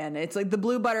butterfly. Yep. And it's like the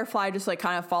blue butterfly just like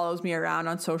kind of follows me around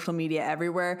on social media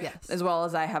everywhere. Yes. As well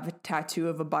as I have a tattoo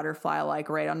of a butterfly like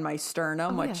right on my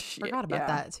sternum. Which forgot about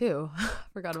that too.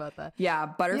 Forgot about that. Yeah,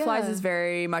 butterflies is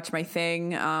very much my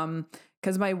thing.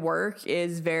 Because my work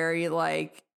is very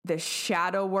like the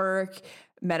shadow work,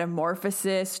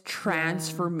 metamorphosis,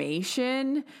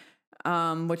 transformation.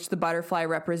 Which the butterfly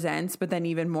represents, but then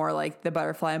even more like the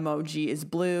butterfly emoji is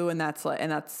blue, and I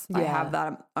have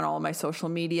that on all of my social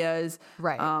medias.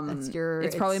 Right.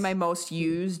 It's probably my most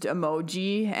used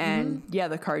emoji, and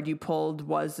the card you pulled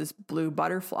was this blue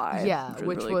butterfly. Yeah,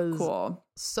 which was cool.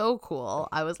 So cool.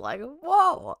 I was like,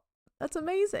 whoa, that's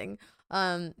amazing.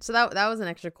 So that was an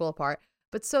extra cool part.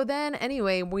 But so then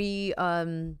anyway, we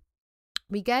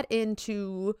get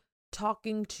into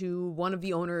talking to one of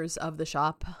the owners of the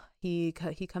shop. He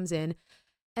comes in,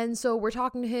 and so we're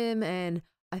talking to him, and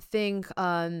I think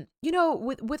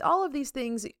with all of these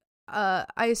things, I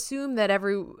assume that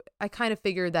I kind of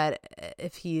figured that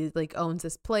if he like owns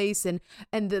this place, and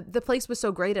the place was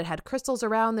so great, it had crystals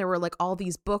around, there were like all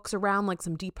these books around, like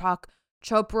some Deepak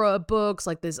Chopra books,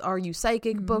 like this Are You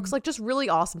Psychic books, like just really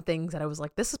awesome things that I was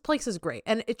like, this place is great.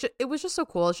 And it was just so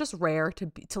cool. It's just rare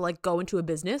to like go into a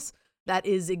business that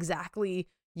is exactly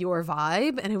your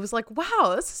vibe. And it was like,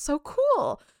 wow, this is so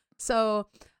cool. So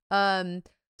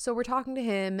so we're talking to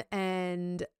him,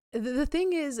 and the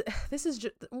thing is, this is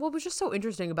just what was just so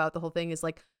interesting about the whole thing is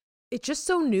like, it's just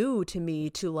so new to me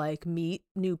to like meet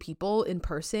new people in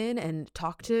person and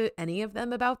talk to any of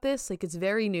them about this. Like, it's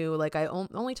very new. Like,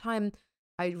 only time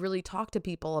I really talk to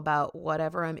people about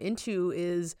whatever I'm into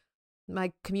is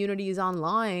my communities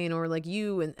online, or like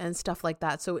you and stuff like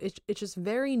that. So it's just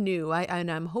very new.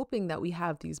 I'm hoping that we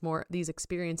have these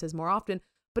experiences more often,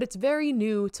 but it's very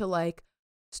new to like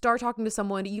start talking to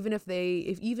someone, even if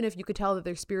you could tell that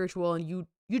they're spiritual, and you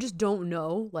just don't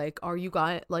know, like,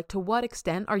 to what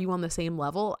extent are you on the same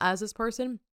level as this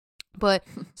person? But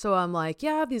so I'm like,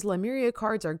 yeah, these Lemuria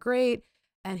cards are great.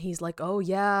 And he's like, oh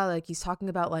yeah, like he's talking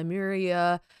about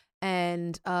Lemuria.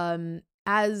 And so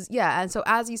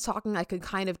as he's talking, I could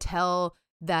kind of tell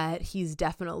that he's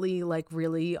definitely like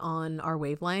really on our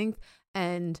wavelength,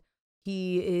 and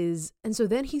he is. And so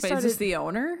then he started. Is this the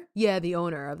owner? Yeah, the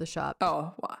owner of the shop.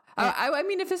 Oh, wow. I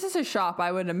mean, if this is a shop,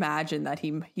 I would imagine that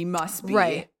he must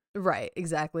be. Right,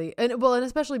 exactly. And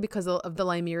especially because of the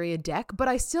Lemuria deck, but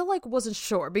I still like wasn't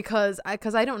sure because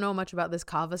I don't know much about this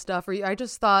kava stuff, or I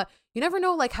just thought you never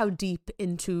know like how deep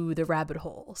into the rabbit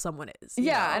hole someone is.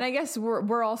 Yeah, know? And I guess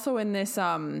we're also in this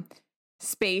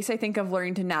space, I think, of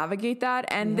learning to navigate that.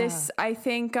 And this, I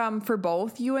think, for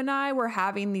both you and I, we're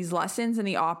having these lessons and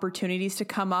the opportunities to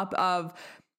come up of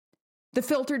the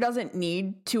filter doesn't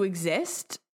need to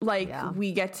exist. Like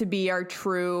we get to be our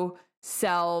true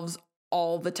selves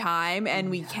all the time, and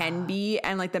we can be,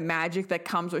 and like the magic that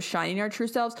comes with shining our true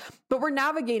selves. But we're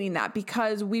navigating that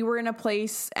because we were in a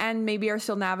place, and maybe are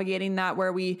still navigating that,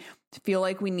 where we feel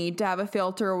like we need to have a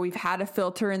filter, or we've had a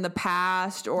filter in the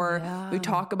past, or we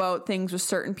talk about things with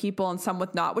certain people and some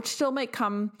with not, which still might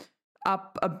come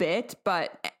up a bit.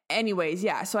 But anyways,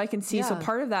 so I can see. So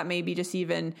part of that may be just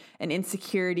even an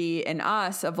insecurity in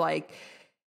us of like,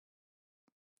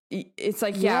 it's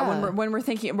like, when we're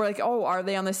thinking, we're like, oh, are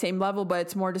they on the same level? But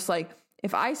it's more just like,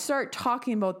 if I start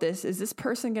talking about this, is this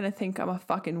person going to think I'm a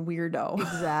fucking weirdo?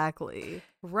 Exactly.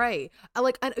 Right.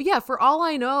 For all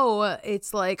I know,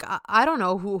 it's like, I don't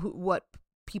know what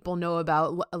people know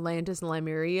about Atlantis and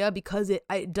Lemuria, because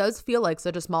it does feel like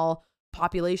such a small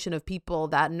population of people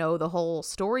that know the whole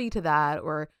story to that,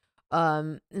 or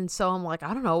and so I'm like,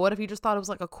 I don't know, what if you just thought it was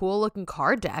like a cool looking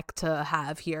card deck to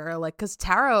have here, like, because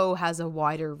tarot has a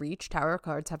wider reach, tarot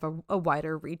cards have a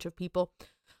wider reach of people.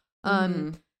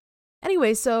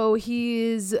 Anyway, so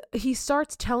he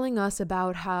starts telling us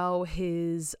about how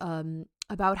his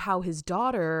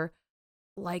daughter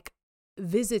like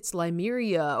visits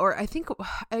Lemuria, or I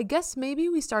guess maybe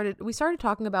we started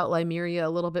talking about Lemuria a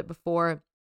little bit before,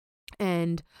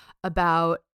 and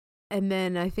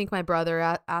then I think my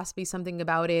brother asked me something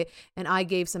about it, and I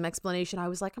gave some explanation. I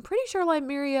was like, I'm pretty sure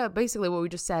Lemuria, basically what we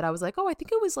just said. I was like, oh, I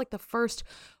think it was like the first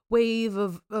wave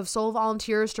of soul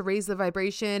volunteers to raise the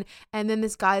vibration. And then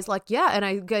this guy's like, yeah. And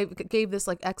I gave this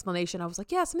like explanation. I was like,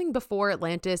 yeah, something before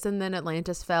Atlantis, and then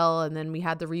Atlantis fell, and then we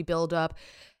had the rebuild up.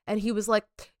 And he was like,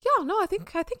 yeah, no, I think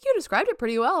you described it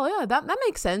pretty well. Yeah, that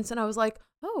makes sense. And I was like,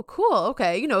 oh, cool.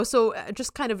 Okay. So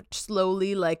just kind of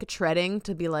slowly like treading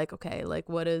to be like, okay, like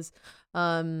what is,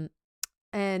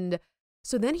 and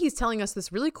so then he's telling us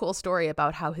this really cool story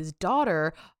about how his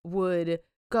daughter would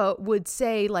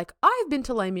say like, I've been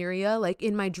to Lemuria like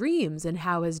in my dreams, and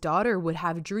how his daughter would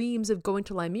have dreams of going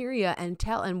to Lemuria and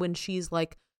when she's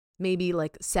like maybe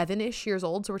like 7-ish years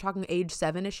old. So we're talking age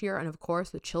 7-ish here. And of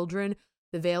course the children,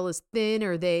 the veil is thin,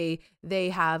 or they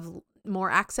have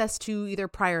more access to either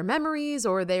prior memories,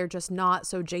 or they're just not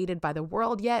so jaded by the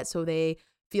world yet, so they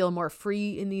feel more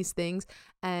free in these things.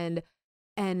 And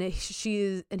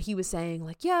he was saying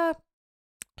like, yeah,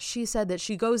 she said that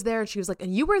she goes there, and she was like,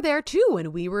 and you were there too,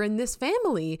 and we were in this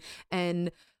family,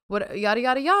 and what, yada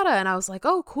yada yada. And I was like,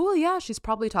 oh cool, yeah, she's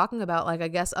probably talking about like, I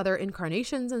guess, other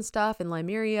incarnations and stuff in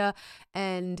Lemuria.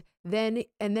 And then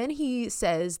he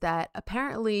says that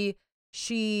apparently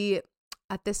she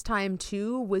at this time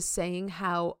too was saying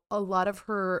how a lot of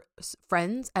her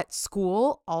friends at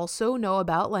school also know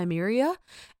about Lemuria,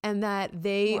 and that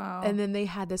and then they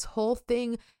had this whole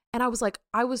thing. And I was like,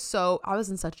 I was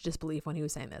in such disbelief when he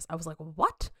was saying this. I was like,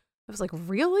 what? I was like,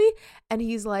 really? And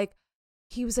he was like,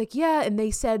 yeah. And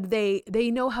they said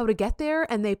they know how to get there,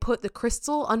 and they put the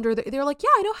crystal under they're like, yeah,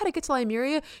 I know how to get to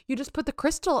Lemuria. You just put the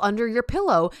crystal under your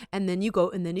pillow, and then you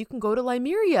can go to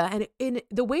Lemuria. And in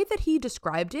the way that he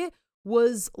described it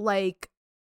was like,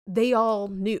 they all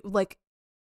knew, like,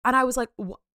 and I was like,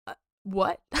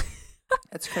 what?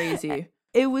 That's crazy.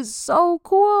 It was so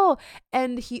cool.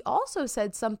 And he also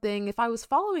said something, if I was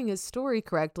following his story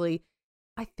correctly,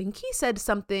 I think he said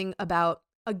something about,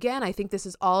 again, I think this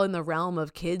is all in the realm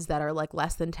of kids that are like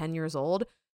less than 10 years old.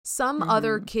 Some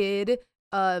other kid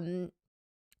like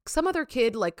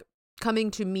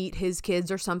coming to meet his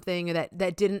kids or something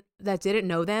that didn't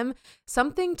know them.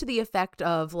 Something to the effect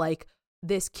of like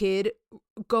this kid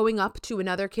going up to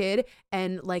another kid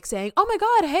and like saying, oh my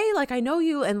God, hey, like I know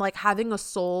you, and like having a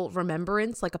soul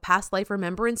remembrance, like a past life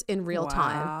remembrance in real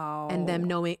time, and them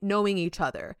knowing each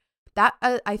other. That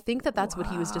I think that's what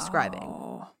he was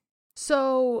describing.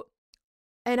 So,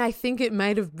 and I think it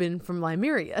might have been from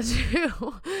Lemuria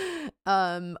too.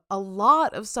 A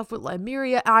lot of stuff with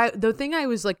Lemuria. The thing I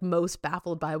was like most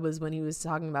baffled by was when he was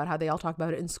talking about how they all talk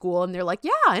about it in school, and they're like,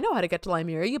 yeah, I know how to get to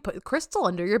Lemuria. You put crystal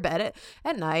under your bed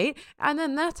at night, and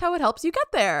then that's how it helps you get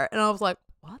there. And I was like,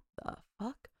 what the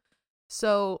fuck?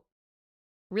 So,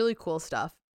 really cool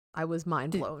stuff. I was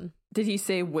mind blown. Did he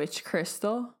say which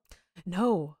crystal?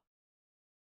 No.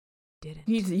 Didn't.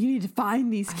 You need to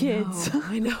find these kids.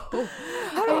 I know.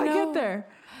 How do I get there?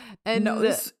 And no,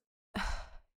 this.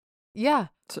 Yeah.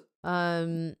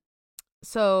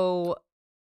 So.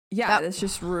 Yeah, it's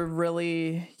just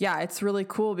really. Yeah, it's really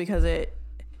cool because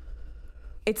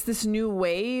it's this new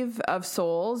wave of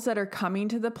souls that are coming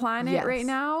to the planet right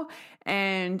now.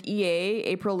 And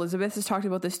April Elizabeth has talked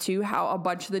about this too, how a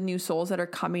bunch of the new souls that are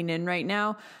coming in right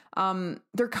now,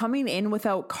 they're coming in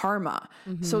without karma.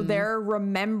 So they're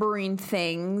remembering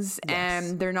things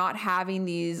and they're not having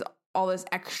these all this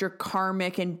extra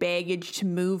karmic and baggage to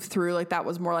move through. Like that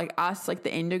was more like us, like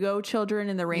the indigo children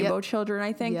and the rainbow children,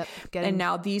 I think. And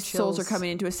now these souls are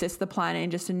coming in to assist the planet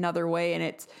in just another way. And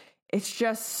it's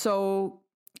just so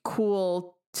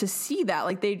cool to see that.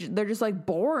 Like they're just like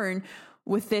born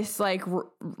with this like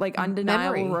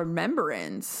undeniable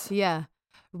remembrance. Yeah.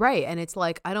 Right. And it's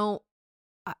like, I don't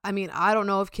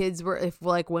know if kids were, if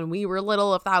like when we were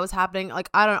little, if that was happening, like,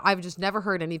 I've just never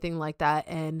heard anything like that.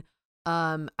 And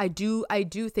I do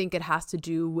think it has to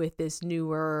do with this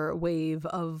newer wave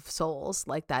of souls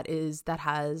like that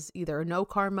has either no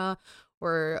karma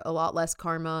or a lot less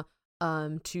karma,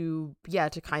 to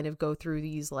kind of go through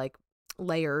these like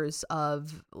layers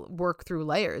of work through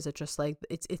layers. It's just like,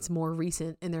 it's more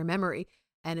recent in their memory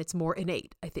and it's more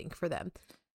innate, I think, for them.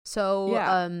 So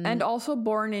and also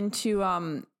born into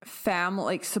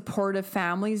like supportive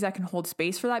families that can hold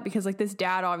space for that, because like this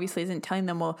dad obviously isn't telling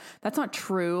them, well, that's not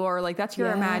true, or like that's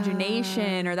your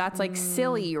imagination, or that's like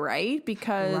silly, right?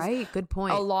 Because good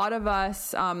point. A lot of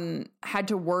us had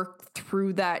to work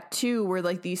through that too, where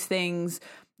like these things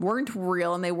weren't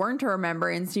real and they weren't a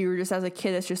remembrance. You were just, as a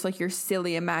kid, it's just like your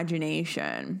silly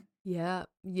imagination. Yeah.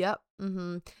 Yep.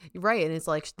 Mm-hmm. Right. And it's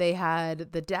like they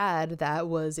had the dad that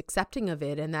was accepting of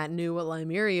it and that knew what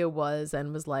Lemuria was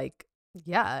and was like,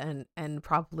 and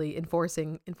probably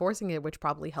enforcing it, which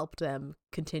probably helped them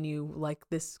continue like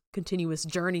this continuous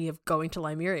journey of going to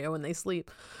Lemuria when they sleep.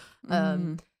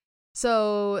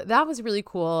 So that was really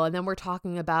cool. And then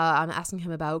I'm asking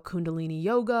him about Kundalini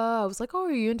yoga. I was like, oh,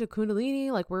 are you into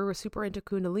Kundalini? Like we're super into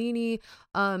Kundalini.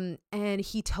 And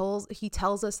he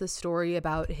tells us this story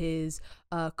about his,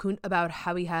 about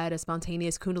how he had a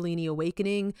spontaneous Kundalini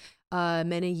awakening,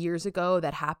 many years ago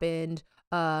that happened,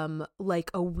 like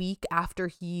a week after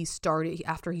he started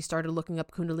looking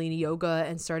up Kundalini yoga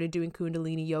and started doing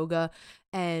Kundalini yoga.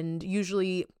 And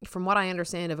usually, from what I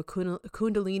understand of a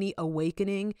Kundalini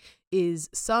awakening, is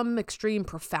some extreme,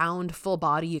 profound, full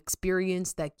body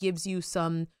experience that gives you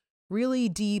some really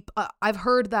deep, I've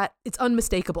heard that it's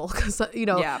unmistakable because, so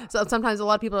sometimes a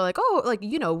lot of people are like, oh, like,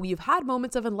 you've had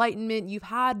moments of enlightenment, you've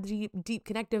had deep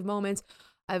connective moments.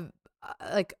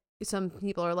 Some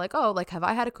people are like, oh, like, have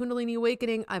I had a Kundalini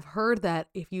awakening? I've heard that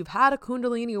if you've had a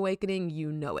Kundalini awakening,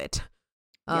 you know it.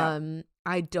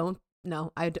 I don't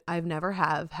know. I've never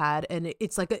had, and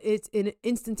it's like it's an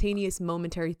instantaneous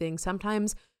momentary thing.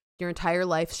 Sometimes your entire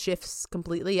life shifts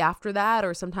completely after that,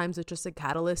 or sometimes it's just a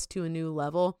catalyst to a new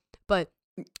level. But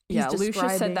Lucia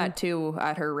said that too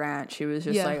at her ranch. She was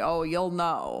just like, oh, you'll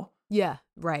know. Yeah,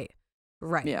 right.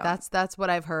 Yeah. That's what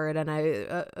I've heard.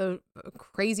 And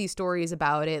crazy stories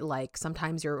about it. Like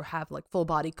sometimes you have like full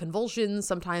body convulsions.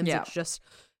 Sometimes it's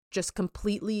just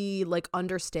completely like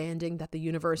understanding that the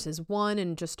universe is one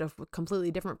and just a completely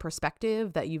different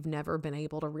perspective that you've never been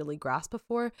able to really grasp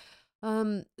before.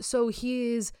 So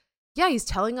he's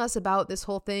telling us about this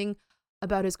whole thing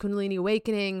about his Kundalini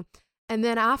awakening. And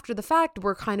then after the fact,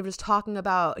 we're kind of just talking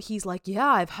about, he's like,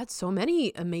 I've had so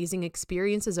many amazing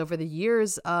experiences over the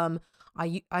years.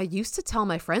 I used to tell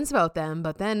my friends about them,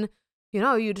 but then,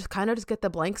 you just kind of just get the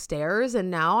blank stares. And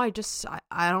now I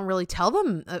don't really tell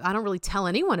them. I don't really tell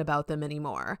anyone about them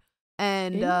anymore.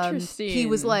 And he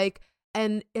was like,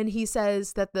 and he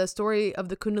says that the story of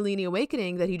the Kundalini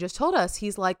awakening that he just told us,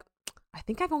 he's like, I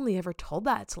think I've only ever told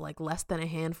that to like less than a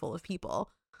handful of people.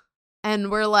 And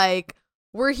we're like,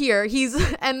 we're here.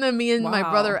 And then me and my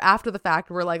brother after the fact,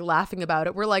 we're like laughing about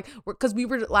it. Because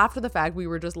after the fact, we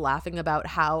were just laughing about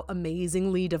how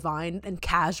amazingly divine and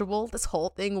casual this whole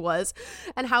thing was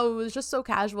and how it was just so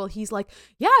casual. He's like,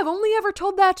 I've only ever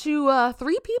told that to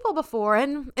 3 people before.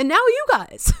 And now you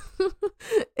guys.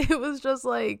 It was just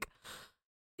like,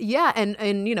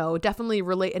 and definitely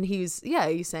relate. And he's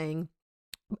saying,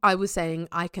 I was saying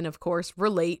I can, of course,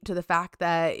 relate to the fact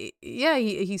that,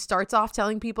 he starts off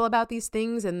telling people about these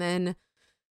things and then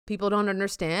people don't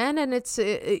understand. And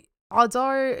odds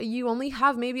are you only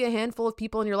have maybe a handful of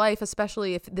people in your life,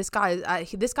 especially if this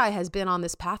guy has been on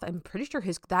this path. I'm pretty sure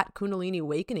that Kundalini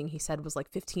awakening, he said, was like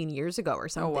 15 years ago or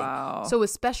something. Oh, wow. So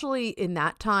especially in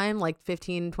that time, like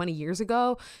 15, 20 years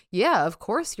ago, of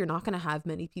course, you're not going to have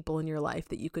many people in your life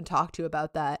that you can talk to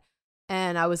about that.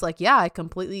 And I was like, I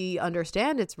completely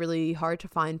understand. It's really hard to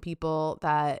find people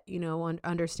that,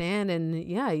 understand. And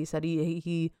he said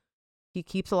he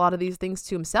keeps a lot of these things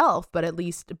to himself, but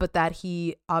that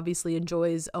he obviously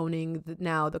enjoys owning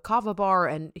now the kava bar.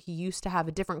 And he used to have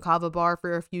a different kava bar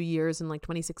for a few years in like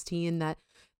 2016 that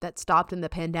that stopped in the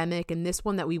pandemic, and this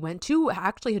one that we went to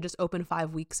actually had just opened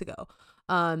 5 weeks ago.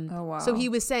 Oh, wow. So he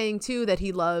was saying too that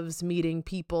he loves meeting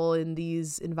people in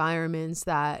these environments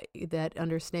that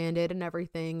understand it and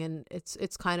everything, and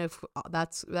it's kind of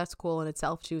that's cool in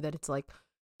itself too, that it's like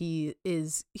he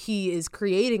is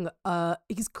creating a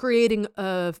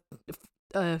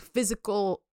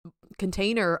physical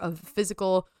container of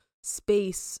physical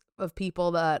space of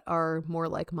people that are more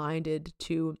like-minded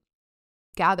to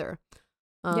gather.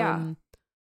 Yeah,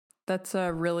 that's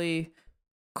a really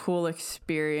cool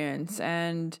experience,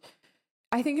 and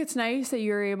I think it's nice that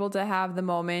you're able to have the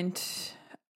moment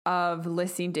of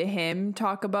listening to him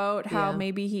talk about how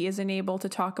maybe he isn't able to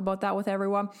talk about that with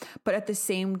everyone, but at the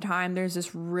same time there's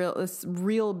this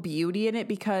real beauty in it,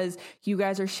 because you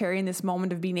guys are sharing this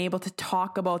moment of being able to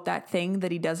talk about that thing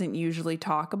that he doesn't usually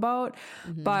talk about.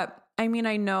 But I mean,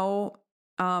 I know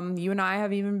you and I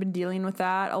have even been dealing with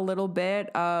that a little bit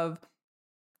of,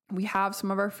 we have some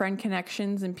of our friend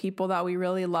connections and people that we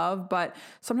really love, but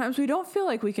sometimes we don't feel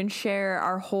like we can share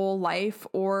our whole life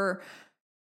or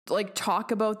like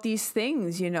talk about these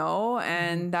things, you know,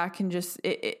 and that can just,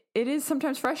 it is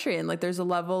sometimes frustrating. Like there's a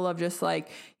level of just like,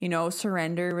 you know,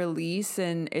 surrender, release,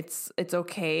 and it's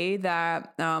okay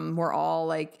that we're all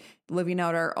like living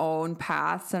out our own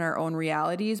paths and our own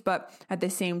realities. But at the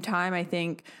same time, I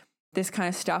think this kind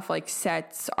of stuff like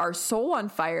sets our soul on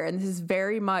fire, and this is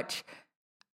very much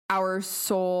our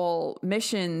soul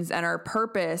missions and our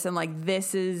purpose, and like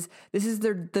this is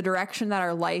the direction that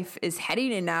our life is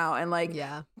heading in now, and like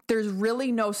there's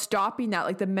really no stopping that.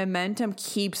 Like the momentum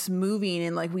keeps moving,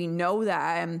 and like we know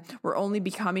that, and we're only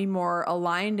becoming more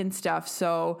aligned and stuff.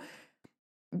 So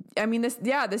I mean, this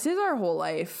is our whole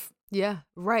life. Yeah,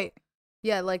 right.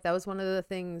 Yeah, like that was one of the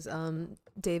things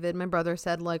David, my brother,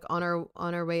 said like on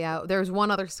our way out. There's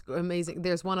one other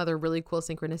really cool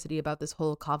synchronicity about this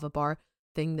whole kava bar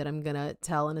thing that I'm gonna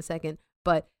tell in a second.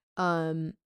 But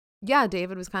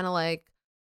David was kind of like,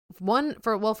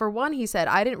 for one, he said,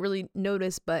 I didn't really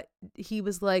notice, but he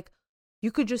was like,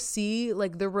 you could just see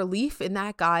like the relief in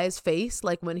that guy's face,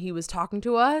 like when he was talking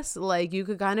to us, like you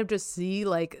could kind of just see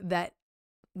like that,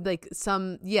 like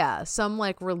some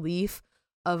like relief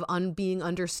of being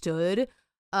understood,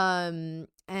 and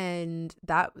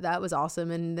that was awesome.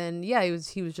 And then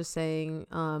he was just saying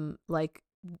like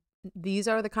these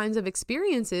are the kinds of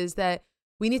experiences that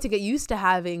we need to get used to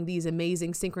having, these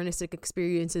amazing synchronistic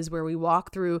experiences where we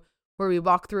walk through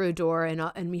a door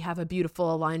and we have a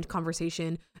beautiful aligned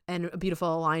conversation and a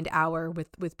beautiful aligned hour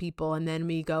with people, and then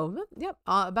we go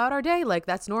about our day like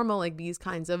that's normal. Like these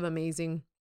kinds of amazing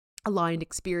aligned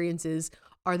experiences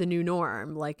are the new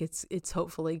norm, like it's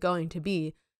hopefully going to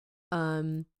be.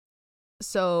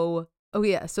 So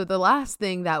the last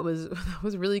thing that was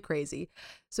really crazy.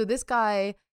 So this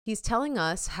guy, he's telling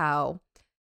us how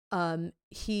shortly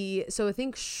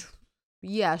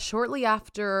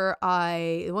after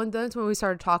that's when we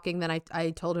started talking, then I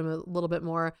told him a little bit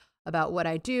more about what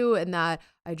I do, and that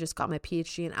I just got my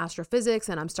PhD in astrophysics,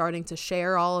 and I'm starting to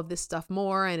share all of this stuff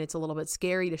more, and it's a little bit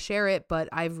scary to share it, but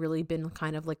I've really been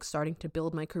kind of like starting to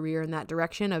build my career in that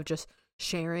direction of just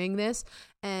sharing this.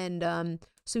 And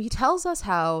so he tells us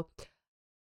how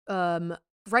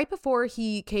right before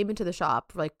he came into the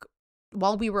shop, like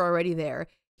while we were already there,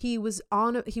 he was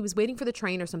waiting for the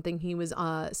train or something. He was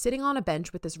sitting on a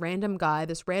bench with this random guy.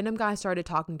 This random guy started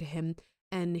talking to him,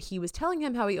 and he was telling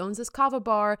him how he owns this kava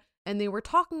bar, and they were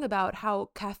talking about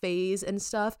how cafes and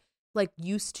stuff like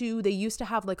used to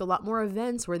have like a lot more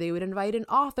events where they would invite in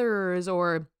authors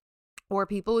or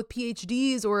people with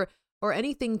PhDs or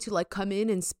anything to like come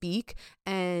in and speak,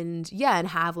 and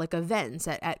have like events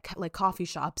at like coffee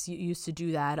shops. You used to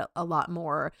do that a lot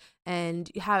more, and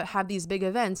have these big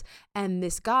events. And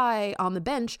this guy on the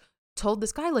bench told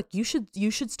this guy like, you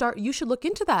should look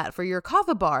into that for your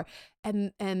kava bar.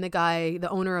 And the guy, the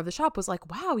owner of the shop, was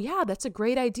like, wow, yeah, that's a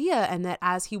great idea. And that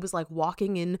as he was like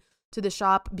walking in to the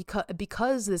shop,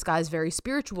 because this guy's very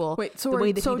spiritual. Wait,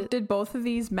 did both of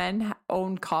these men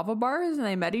own kava bars and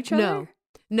they met each other?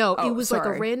 No, it was like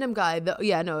a random guy.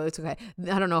 No, it's okay.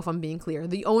 I don't know if I'm being clear.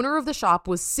 The owner of the shop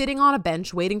was sitting on a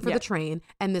bench waiting for the train,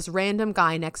 and this random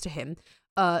guy next to him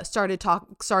started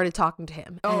talking to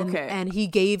him. And he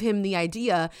gave him the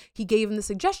idea. He gave him the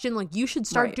suggestion, like, you should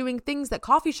start doing things that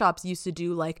coffee shops used to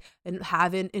do, like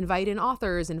invite in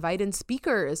authors, invite in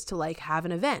speakers to like have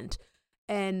an event.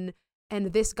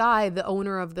 And this guy, the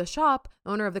owner of the shop,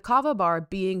 owner of the kava bar,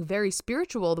 being very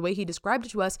spiritual, the way he described it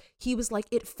to us, he was like,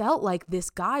 it felt like this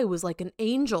guy was like an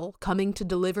angel coming to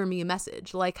deliver me a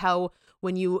message. Like how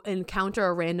when you encounter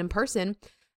a random person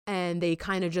and they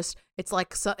kind of just, it's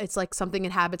like something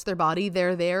inhabits their body.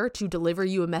 They're there to deliver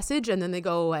you a message and then they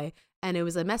go away. And it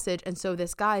was a message. And so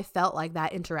this guy felt like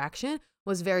that interaction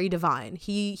was very divine.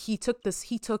 He took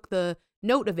the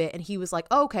note of it and he was like,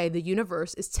 oh, okay, the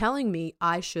universe is telling me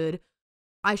I should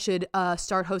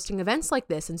start hosting events like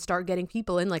this and start getting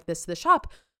people in like this to the shop.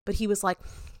 But he was like,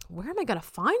 where am I going to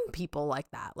find people like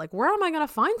that? Like, where am I going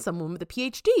to find someone with a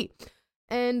PhD?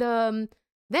 And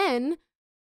then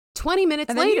 20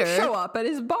 minutes later, you show up at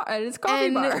his coffee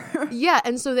bar. Yeah.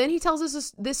 And so then he tells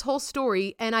us this whole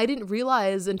story. And I didn't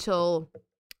realize until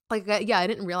I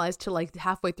didn't realize till like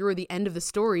halfway through the end of the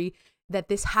story that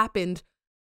this happened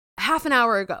half an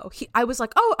hour ago. I was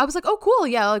like, oh, cool.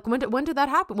 Yeah. Like when did that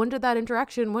happen? When did that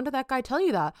interaction? When did that guy tell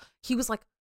you that? He was like,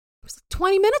 it was like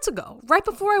 20 minutes ago, right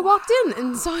before I walked in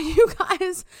and saw you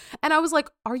guys. And I was like,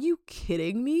 are you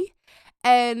kidding me?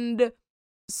 And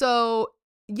so,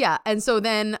 yeah. And so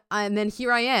then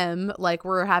here I am, like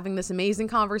we're having this amazing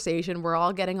conversation. We're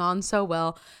all getting on so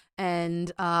well.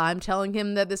 And I'm telling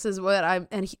him that this is what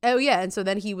and so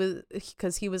then he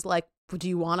was like, do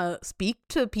you want to speak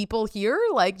to people here?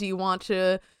 Like, do you want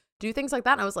to do things like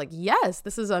that? And I was like, yes,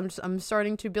 I'm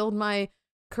starting to build my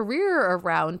career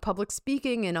around public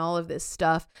speaking and all of this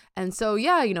stuff. And so,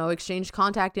 yeah, exchange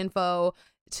contact info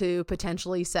to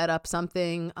potentially set up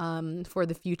something for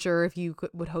the future if you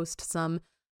would host some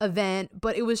event.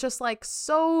 But it was just like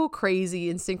so crazy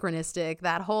and synchronistic,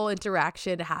 that whole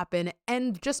interaction happened.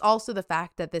 And just also the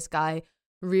fact that this guy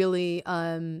really,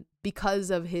 because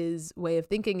of his way of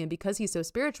thinking and because he's so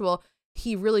spiritual,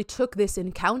 he really took this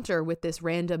encounter with this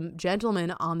random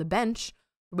gentleman on the bench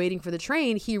waiting for the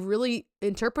train. He really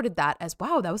interpreted that as,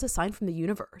 wow, that was a sign from the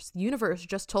universe. The universe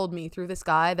just told me through this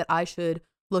guy that I should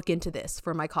look into this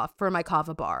for my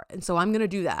kava bar. And so I'm going to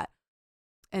do that.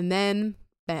 And then,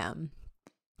 bam.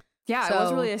 Yeah, it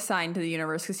was really a sign to the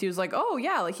universe because he was like, oh,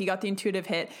 yeah, like he got the intuitive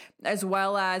hit as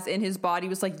well as in his body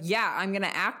was like, yeah, I'm going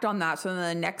to act on that. So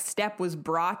then the next step was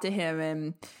brought to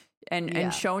him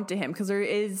and shown to him, because there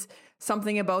is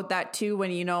something about that, too,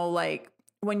 when, like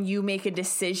when you make a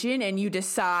decision and you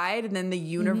decide and then the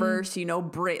universe,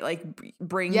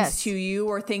 brings to you,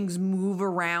 or things move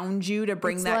around you to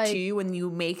bring to you when you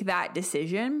make that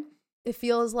decision. It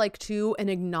feels like, too, an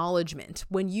acknowledgement.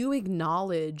 When you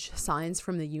acknowledge signs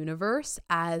from the universe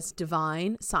as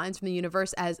divine, signs from the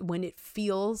universe as when it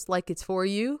feels like it's for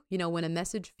you, when a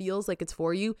message feels like it's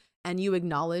for you and you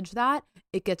acknowledge that,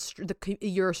 it gets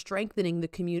you're strengthening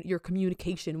your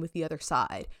communication with the other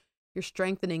side. You're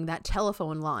strengthening that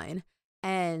telephone line.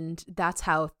 And that's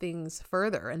how things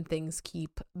further and things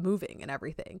keep moving and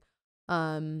everything.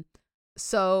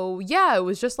 So yeah, it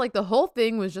was just like the whole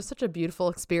thing was just such a beautiful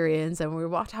experience. And when we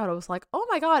walked out, I was like, oh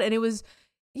my God. And it was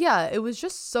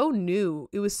just so new.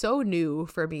 It was so new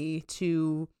for me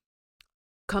to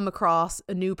come across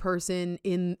a new person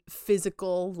in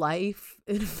physical life,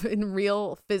 in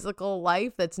real physical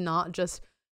life. That's not just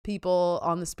people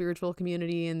on the spiritual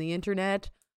community and the internet.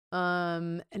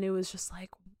 And it was just like,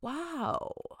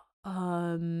 wow.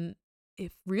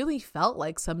 It really felt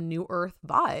like some New Earth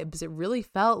vibes. It really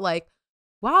felt like,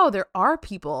 wow, there are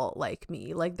people like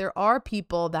me. Like there are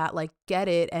people that like get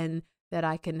it and that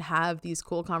I can have these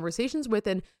cool conversations with,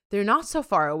 and they're not so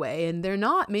far away, and they're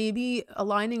not maybe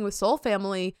aligning with soul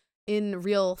family in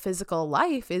real physical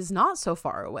life is not so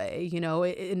far away,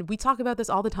 and we talk about this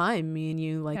all the time, me and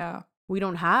you, like, yeah. We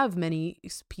don't have many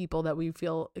people that we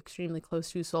feel extremely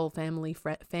close to, soul family,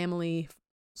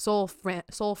 soul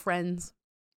friends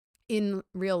in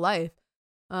real life.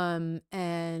 And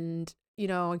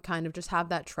kind of just have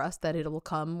that trust that it will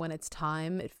come when it's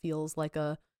time. It feels like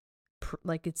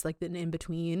it's like an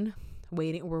in-between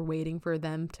we're waiting for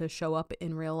them to show up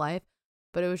in real life.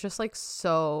 But it was just like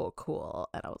so cool.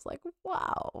 And I was like,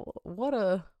 wow, what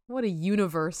a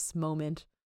universe moment.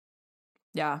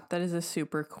 Yeah, that is a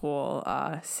super cool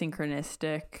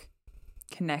synchronistic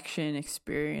connection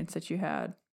experience that you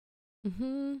had.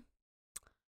 Mm-hmm.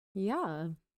 Yeah.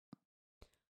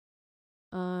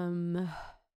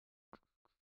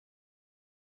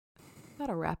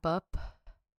 Gotta wrap up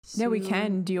soon. Yeah, we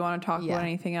can. Do you want to talk about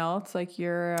anything else, like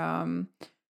your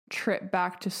trip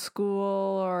back to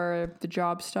school or the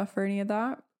job stuff or any of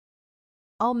that?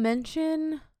 I'll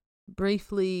mention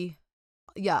briefly.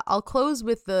 Yeah, I'll close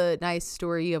with the nice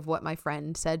story of what my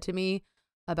friend said to me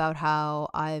about how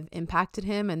I've impacted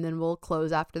him, and then we'll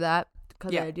close after that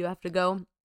because I do have to go.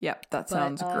 Yep, that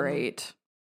sounds great.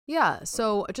 Yeah,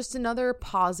 so just another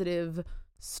positive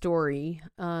story.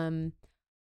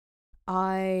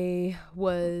 I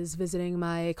was visiting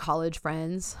my college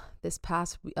friends this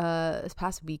past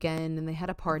weekend, and they had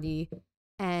a party,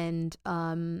 and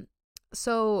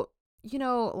So,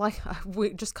 like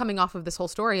we just coming off of this whole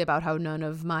story about how none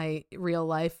of my real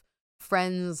life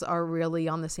friends are really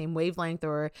on the same wavelength,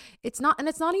 or it's not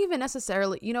even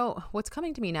necessarily, what's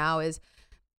coming to me now is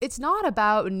it's not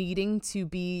about needing to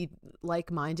be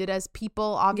like-minded as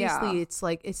people. Yeah. Obviously, it's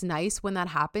like it's nice when that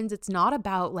happens. It's not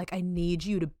about like I need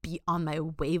you to be on my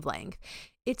wavelength.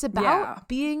 It's Yeah. about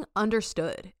being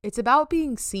understood. It's about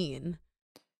being seen,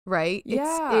 right?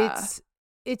 Yeah.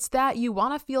 It's that you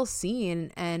want to feel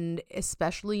seen, and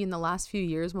especially in the last few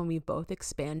years when we both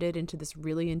expanded into this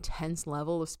really intense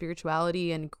level of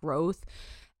spirituality and growth,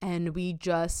 and we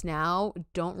just now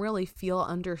don't really feel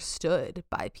understood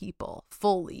by people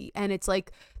fully. And it's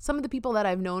like some of the people that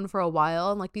I've known for a while,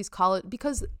 and like these college,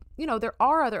 because there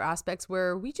are other aspects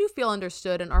where we do feel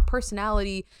understood, and our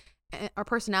personality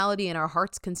and our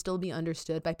hearts can still be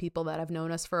understood by people that have known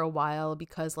us for a while,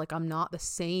 because like I'm not the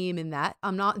same in that,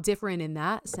 I'm not different in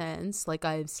that sense. Like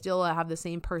I still have the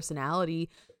same personality,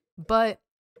 but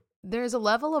there's a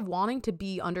level of wanting to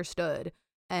be understood.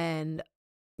 And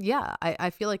yeah, I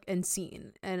feel like, and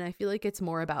seen. And I feel like it's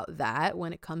more about that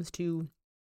when it comes to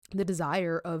the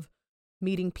desire of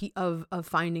of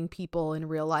finding people in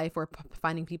real life, or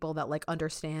finding people that like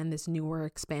understand this newer,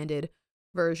 expanded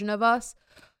version of us.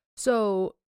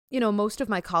 So, most of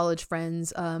my college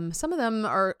friends, some of them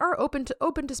are open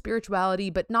to spirituality,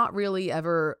 but not really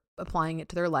ever applying it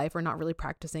to their life, or not really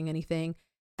practicing anything.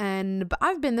 But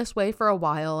I've been this way for a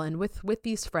while, and with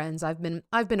these friends, I've been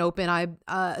open.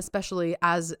 Especially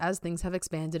as things have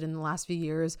expanded in the last few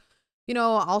years,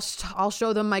 I'll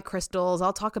show them my crystals.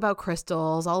 I'll talk about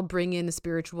crystals. I'll bring in the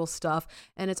spiritual stuff,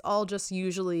 and it's all just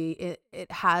usually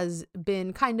it has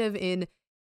been kind of in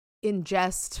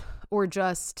jest, or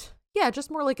just, yeah, just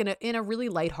more like in a really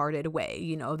lighthearted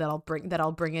way, that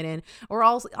I'll bring it in, or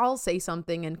I'll say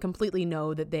something and completely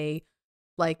know that they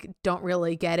like don't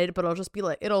really get it, but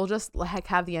it'll just like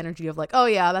have the energy of like, oh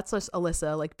yeah, that's just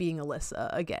Alyssa, like being Alyssa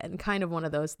again, kind of one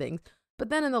of those things. But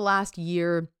then in the last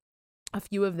year, a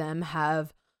few of them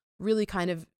have really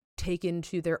kind of taken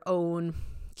to their own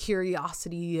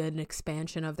curiosity and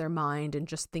expansion of their mind, and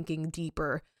just thinking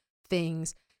deeper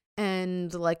things.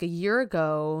 And like a year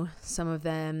ago, some of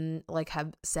them like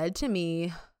have said to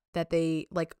me that they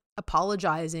like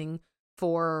apologizing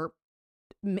for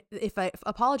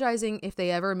apologizing if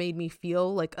they ever made me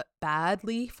feel like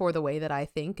badly for the way that I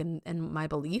think and my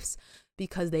beliefs,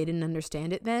 because they didn't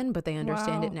understand it then, but they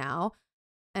understand it Wow. now.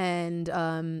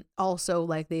 And also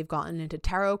like they've gotten into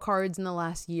tarot cards in the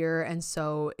last year, and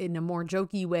so in a more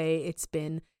jokey way, it's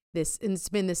been this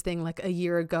thing like a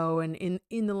year ago, and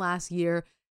in the last year,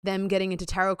 them getting into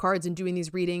tarot cards and doing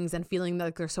these readings and feeling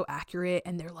like they're so accurate,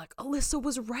 and they're like, Alyssa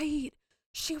was right,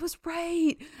 she was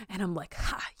right. And I'm like,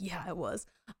 ha, yeah, I was.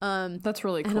 That's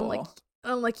really And cool.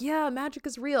 I'm like, yeah, magic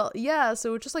is real. Yeah.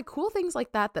 So just like cool things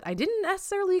like that I didn't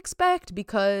necessarily expect,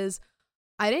 because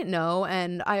I didn't know.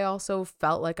 And I also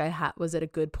felt like I was at a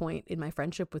good point in my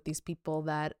friendship with these people,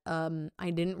 that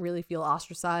I didn't really feel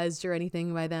ostracized or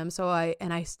anything by them. So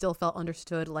I still felt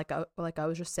understood, like I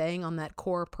was just saying, on that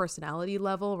core personality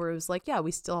level, where it was like, yeah,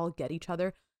 we still all get each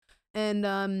other.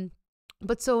 And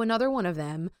but so another one of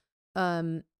them,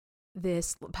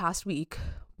 this past week,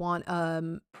 want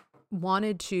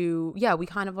wanted to, yeah, we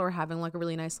kind of were having like a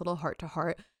really nice little heart to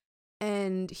heart,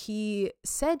 and he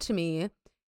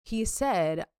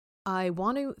said, I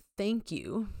want to thank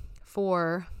you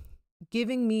for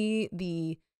giving me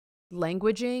the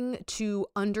languaging to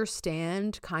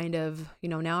understand, kind of,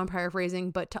 now I'm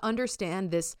paraphrasing, but to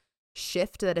understand this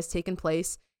shift that has taken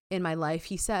place in my life.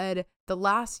 He said the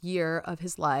last year of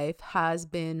his life has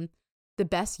been the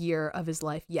best year of his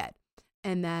life yet,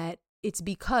 and that it's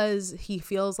because he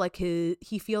feels like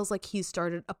he's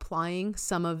started applying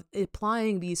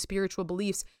these spiritual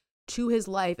beliefs to his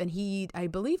life. And I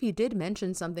believe he did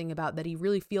mention something about that he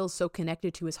really feels so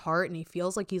connected to his heart, and he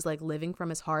feels like he's like living from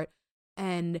his heart.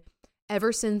 And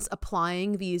ever since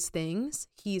applying these things,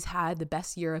 he's had the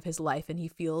best year of his life, and he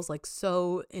feels like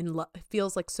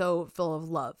feels like so full of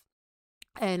love.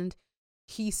 And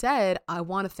he said, I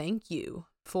want to thank you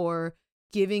for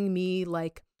giving me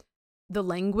like the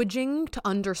languaging to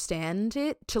understand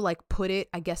it, to like put it,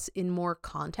 I guess, in more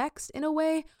context in a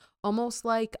way, almost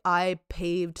like I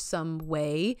paved some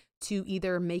way to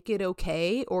either make it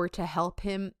okay, or to help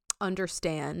him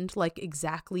understand like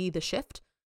exactly the shift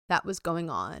that was going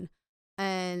on.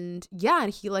 And yeah,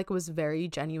 and he like was very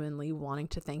genuinely wanting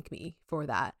to thank me for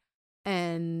that.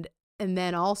 And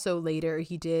then also later,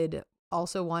 he did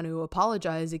also want to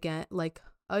apologize again, like,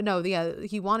 oh no, yeah,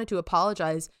 he wanted to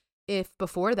apologize if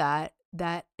before that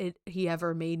he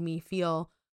ever made me feel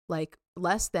like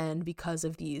less than because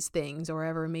of these things, or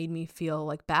ever made me feel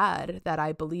like bad that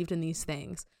I believed in these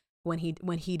things when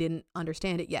he didn't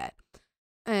understand it yet.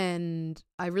 And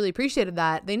I really appreciated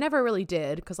that. They never really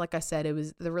did, because like I said, it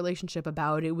was the relationship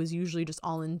about it was usually just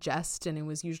all in jest, and it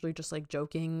was usually just like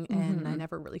joking, and I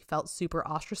never really felt super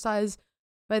ostracized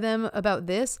by them about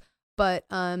this. But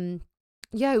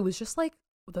yeah, it was just like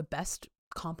the best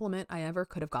compliment I ever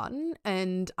could have gotten.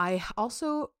 And I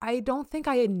don't think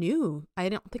I knew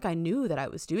that I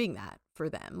was doing that for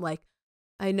them. Like,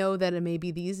 I know that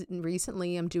maybe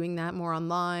recently I'm doing that more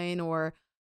online, or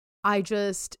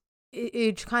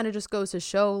it kind of just goes to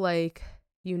show, like,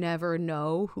 you never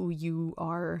know who you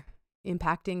are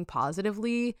impacting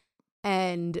positively.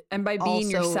 And by being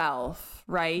yourself,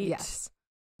 right? Yes,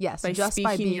 by just speaking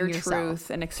by being your yourself. truth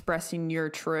and expressing your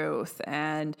truth,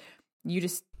 and you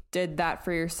just did that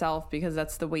for yourself because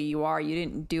that's the way you are. You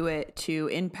didn't do it to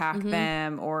impact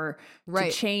them or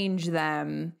to change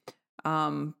them.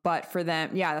 But for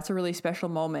them, yeah, that's a really special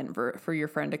moment for your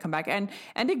friend to come back and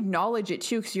acknowledge it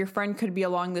too, because your friend could be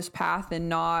along this path and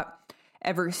not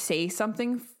ever say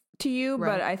something to you.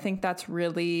 Right. But I think that's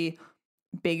really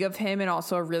big of him, and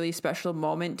also a really special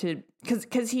moment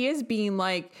because he is being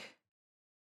like,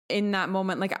 in that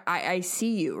moment, like, I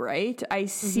see you, right? I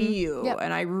see you,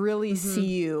 and I really see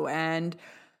you. And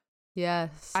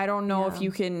yes, I don't know if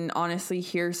you can honestly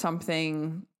hear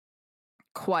something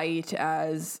quite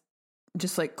as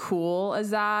just like cool as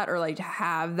that, or like to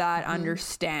have that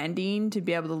understanding, to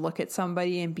be able to look at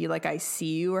somebody and be like, I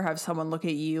see you, or have someone look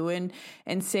at you and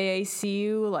say, I see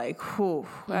you. Like, whew,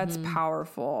 that's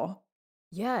powerful.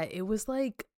 Yeah, it was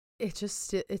like, it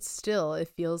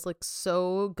feels like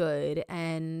so good.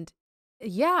 And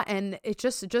yeah, and it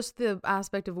just the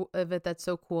aspect of it that's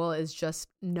so cool is just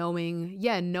knowing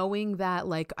that,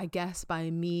 like, I guess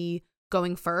by me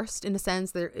going first, in a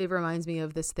sense, it reminds me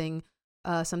of this thing,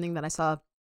 something that I saw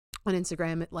on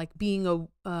Instagram, like being a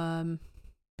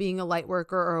light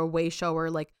worker or a way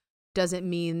shower, like, doesn't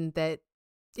mean that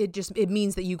it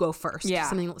means that you go first. Yeah.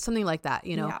 Something like that,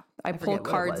 you know? Yeah. I pull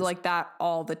cards like that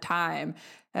all the time.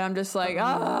 And I'm just like,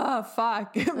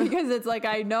 fuck. Because it's like,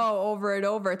 I know over and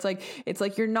over. It's like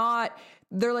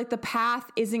they're like, the path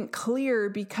isn't clear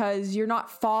because you're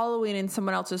not following in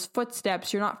someone else's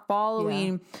footsteps. You're not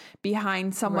following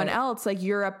behind someone else. Like,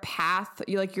 you're a path.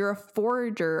 You're a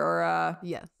forager or I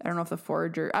don't know if the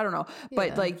forager, I don't know.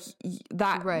 But like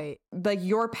that, like,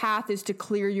 your path is to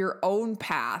clear your own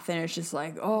path. And it's just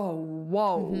like, oh,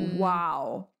 whoa,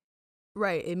 wow.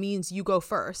 Right. It means you go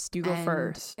first.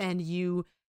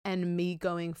 And me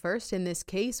going first in this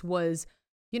case was,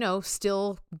 you know,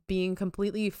 still being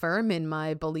completely firm in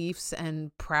my beliefs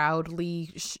and proudly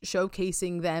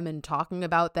showcasing them and talking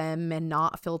about them, and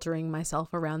not filtering myself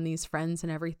around these friends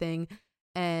and everything.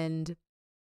 And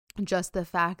just the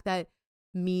fact that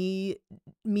me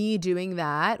doing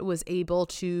that was able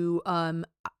to,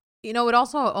 you know, it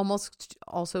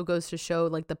also goes to show,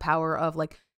 like, the power of,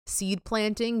 like, seed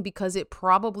planting, because it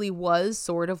probably was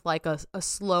sort of like a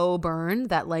slow burn,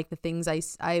 that, like, the things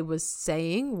I was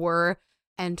saying were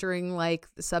entering, like,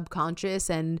 the subconscious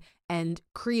and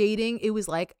creating, it was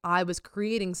like I was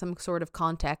creating some sort of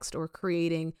context, or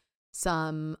creating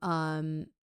some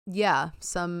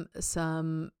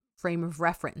some frame of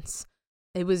reference.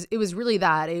 It was really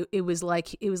that it was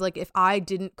like if I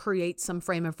didn't create some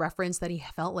frame of reference that he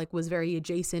felt like was very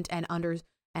adjacent and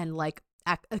like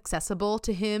accessible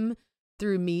to him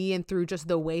through me and through just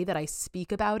the way that I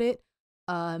speak about it,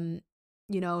 you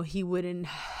know, he wouldn't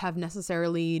have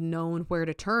necessarily known where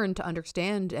to turn to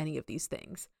understand any of these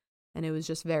things. And it was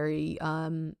just very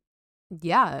I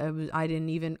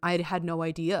had no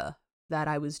idea that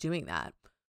I was doing that.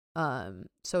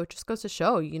 So it just goes to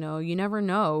show, you know, you never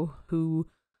know who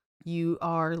you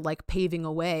are, like, paving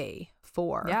a way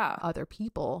for other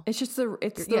people. It's just the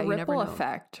ripple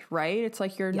effect, right? It's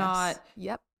like you're not.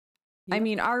 Yep. I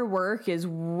mean, our work is,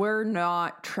 we're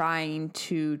not trying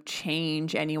to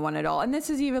change anyone at all. And this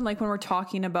is even like when we're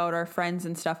talking about our friends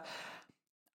and stuff.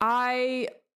 I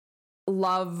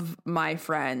love my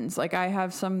friends. Like, I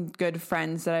have some good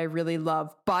friends that I really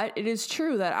love, but it is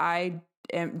true that I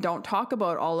don't talk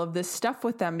about all of this stuff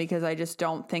with them, because I just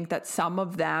don't think that some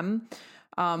of them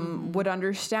would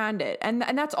understand it. And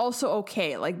that's also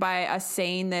okay. Like, by us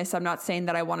saying this, I'm not saying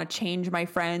that I want to change my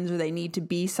friends or they need to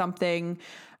be something.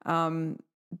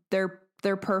 They're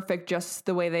perfect just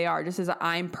the way they are, just as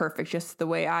I'm perfect just the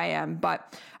way I am.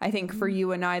 But I think for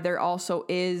you and I, there also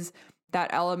is that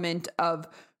element of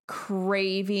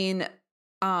craving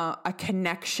a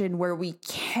connection where we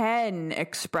can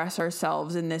express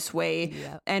ourselves in this way.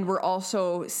 And we're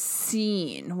also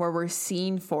seen, where we're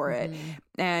seen for it.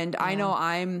 And I know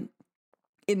I'm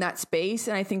in that space.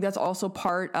 And I think that's also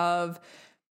part of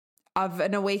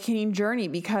an awakening journey,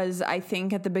 because I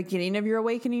think at the beginning of your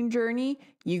awakening journey,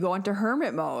 you go into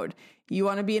hermit mode. You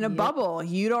want to be in a bubble.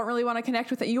 You don't really want to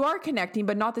connect with it. You are connecting,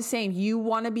 but not the same. You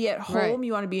want to be at home. Right.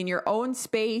 You want to be in your own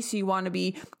space. You want to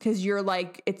be, because you're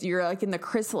like in the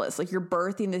chrysalis, like you're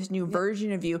birthing this new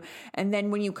version of you. And then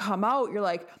when you come out, you're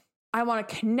like, I want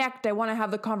to connect. I want to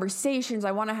have the conversations.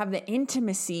 I want to have the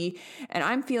intimacy. And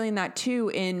I'm feeling that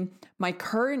too in my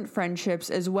current friendships,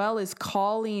 as well as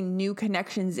calling new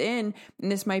connections in. And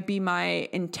this might be my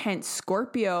intense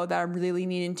Scorpio that I'm really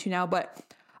leaning into now, but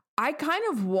I kind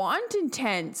of want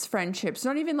intense friendships,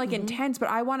 not even like intense, but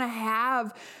I want to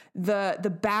have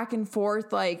the back and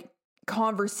forth, like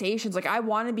conversations. Like I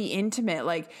want to be intimate.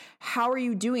 Like, how are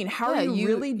you doing? How are you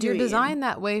really doing? You're designed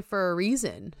that way for a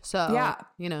reason. So yeah,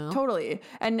 you know, totally.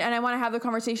 And I want to have the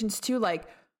conversations too. Like,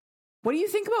 what do you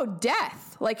think about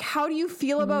death? Like, how do you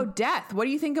feel about death? What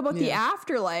do you think about the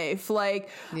afterlife? Like,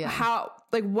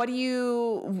 what do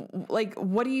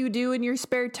you do in your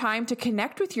spare time to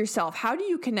connect with yourself? How do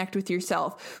you connect with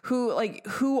yourself?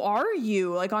 Who are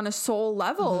you, like on a soul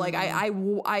level? Like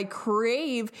I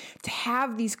crave to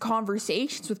have these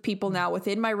conversations with people now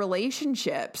within my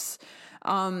relationships.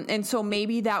 And so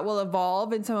maybe that will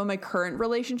evolve in some of my current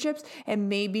relationships, and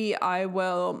maybe I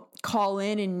will call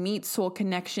in and meet soul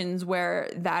connections where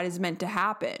that is meant to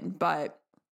happen. But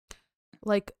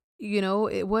like, you know,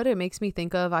 what it makes me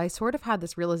think of, I sort of had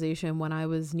this realization when I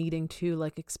was needing to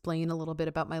like explain a little bit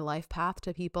about my life path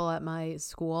to people at my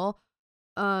school.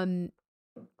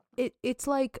 It's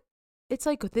like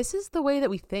this is the way that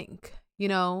we think. You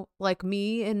know, like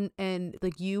me and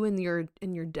like you and your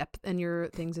depth and your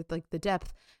things with like the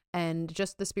depth and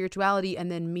just the spirituality,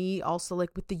 and then me also like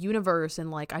with the universe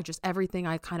and like everything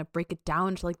I kind of break it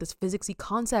down to like this physicsy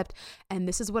concept, and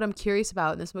this is what I'm curious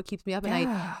about, and this is what keeps me up at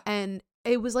night. And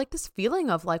it was like this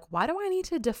feeling of like, why do I need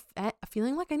to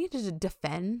feeling like I need to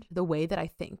defend the way that I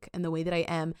think and the way that I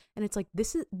am. And it's like,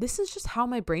 this is just how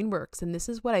my brain works, and this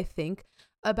is what I think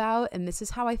about, and this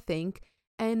is how I think.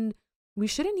 And we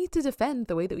shouldn't need to defend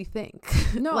the way that we think.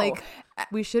 No, like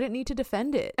we shouldn't need to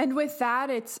defend it. And with that,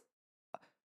 it's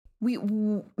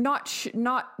not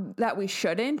that we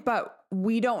shouldn't, but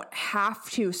we don't have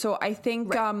to. So I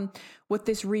think with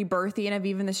this rebirthing of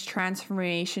even this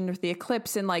transformation with the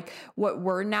eclipse and like what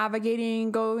we're navigating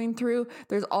and going through,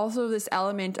 there's also this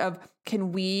element of,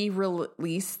 can we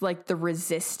release like the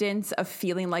resistance of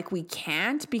feeling like we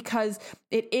can't, because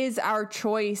it is our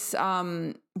choice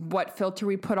what filter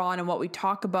we put on and what we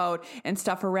talk about and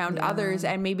stuff around others.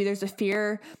 And maybe there's a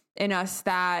fear in us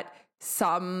that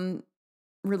some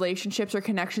relationships or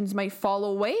connections might fall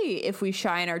away if we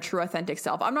shine our true authentic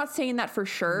self. I'm not saying that for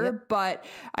sure, but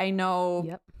I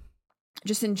know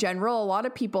just in general, a lot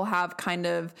of people have kind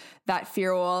of that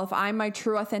fear. Well, if I'm my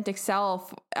true authentic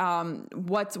self,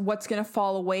 what's going to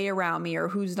fall away around me, or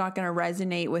who's not going to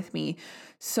resonate with me?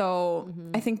 So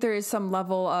I think there is some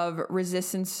level of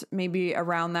resistance maybe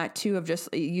around that too, of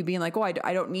just you being like, oh, I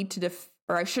don't need to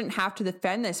or I shouldn't have to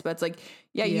defend this. But it's like,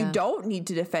 you don't need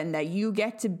to defend that. You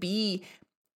get to be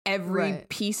every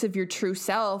piece of your true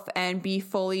self and be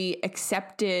fully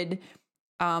accepted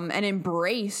and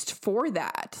embraced for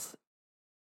that.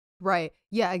 Right.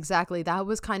 Yeah, exactly. That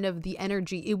was kind of the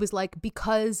energy. It was like,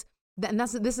 because, and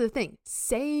this is the thing,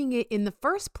 saying it in the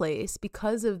first place,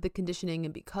 because of the conditioning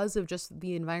and because of just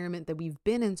the environment that we've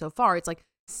been in so far, it's like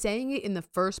saying it in the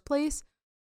first place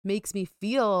makes me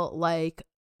feel like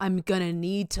I'm gonna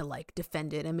need to like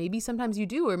defend it. And maybe sometimes you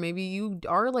do, or maybe you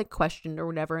are like questioned or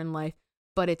whatever in life,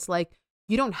 but it's like,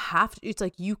 you don't have to, it's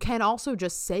like, you can also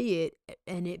just say it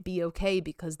and it be okay,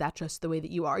 because that's just the way that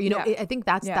you are. You know, I think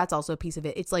that's also a piece of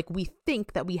it. It's like, we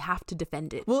think that we have to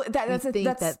defend it. Well, I think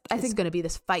it's going to be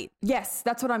this fight. Yes.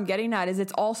 That's what I'm getting at, is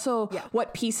it's also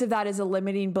what piece of that is a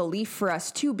limiting belief for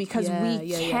us too, because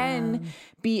we can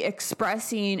be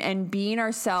expressing and being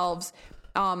ourselves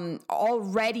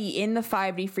already in the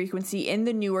 5D frequency, in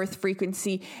the new earth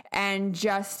frequency, and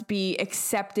just be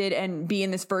accepted and be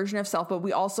in this version of self. But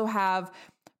we also have,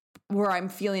 where I'm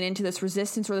feeling into this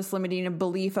resistance or this limiting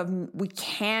belief of we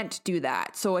can't do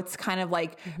that. So it's kind of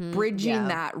like bridging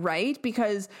that, right?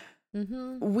 Because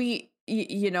we,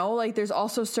 you know, like there's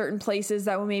also certain places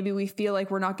that maybe we feel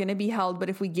like we're not going to be held, but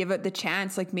if we give it the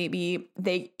chance, like maybe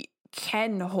they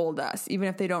can hold us, even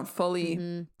if they don't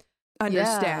fully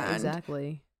understand. Yeah,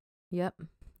 exactly. Yep.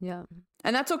 Yeah.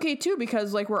 And that's okay too,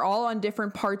 because like we're all on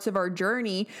different parts of our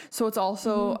journey. So it's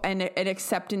also an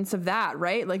acceptance of that,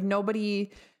 right? Like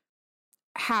nobody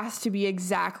has to be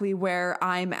exactly where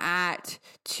I'm at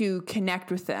to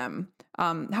connect with them.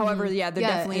 However, there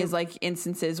definitely is like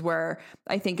instances where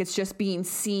I think it's just being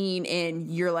seen in,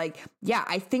 you're like, yeah,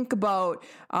 I think about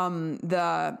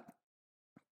the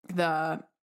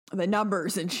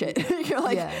numbers and shit. You're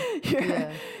like,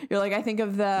 you're like, I think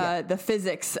of the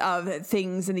physics of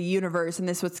things in the universe, and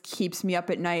this what keeps me up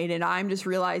at night. And I'm just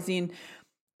realizing,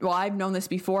 well, I've known this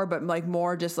before, but like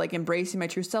more just like embracing my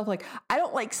true self. Like, I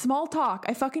don't like small talk.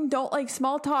 I fucking don't like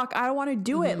small talk. I don't want to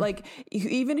do it. Like,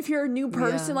 even if you're a new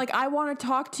person, like I want to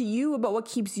talk to you about what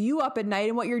keeps you up at night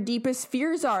and what your deepest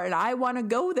fears are. And I want to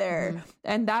go there.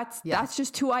 And that's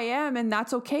just who I am. And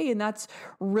that's okay. And that's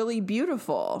really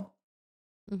beautiful.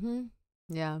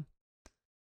 Yeah.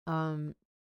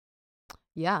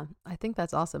 Yeah, I think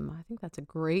that's awesome. I think that's a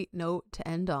great note to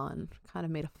end on. Kind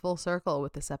of made a full circle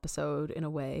with this episode in a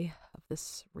way of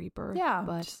this rebirth. Yeah,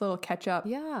 but just a little catch up.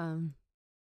 Yeah.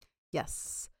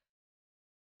 Yes.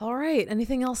 All right.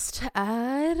 Anything else to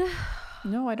add?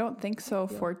 No, I don't think so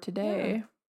for today.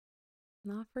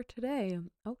 Yeah. Not for today.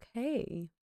 Okay.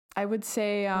 I would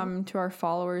say to our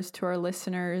followers, to our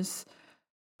listeners,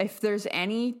 if there's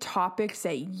any topics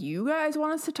that you guys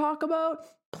want us to talk about,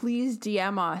 please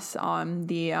DM us on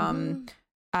the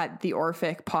at the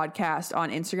Orphic podcast on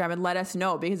Instagram and let us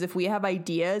know, because if we have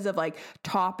ideas of like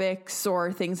topics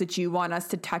or things that you want us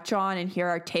to touch on and hear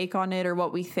our take on it or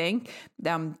what we think,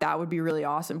 that would be really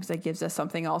awesome, because that gives us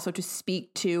something also to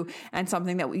speak to and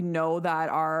something that we know that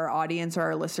our audience or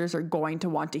our listeners are going to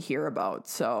want to hear about.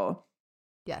 So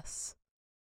yes,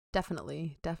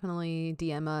 definitely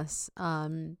DM us.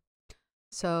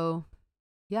 So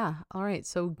yeah. All right.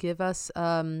 So give us,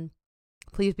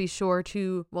 please be sure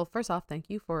to, well, first off, thank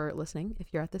you for listening.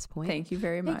 If you're at this point, thank you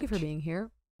very much. Thank you for being here.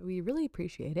 We really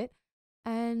appreciate it.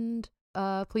 And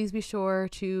please be sure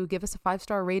to give us a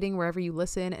 5-star rating wherever you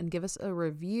listen, and give us a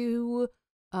review.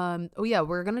 Oh yeah,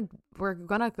 we're gonna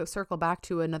circle back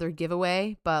to another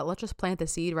giveaway, but let's just plant the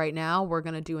seed right now. We're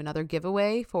gonna do another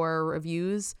giveaway for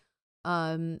reviews,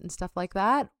 and stuff like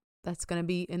that. That's gonna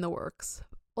be in the works.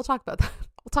 We'll talk about that.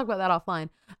 We'll talk about that offline.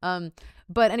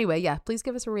 But anyway, yeah, please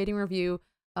give us a rating, review.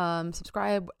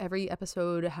 Subscribe. Every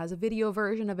episode has a video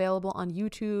version available on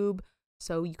YouTube,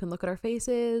 so you can look at our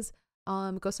faces.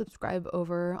 Go subscribe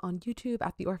over on YouTube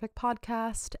at the Orphic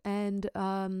Podcast. And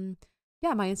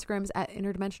yeah, my Instagram is at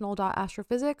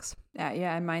interdimensional.astrophysics.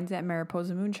 Yeah, and mine's at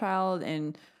Mariposa Moonchild.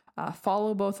 And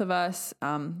follow both of us,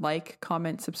 like,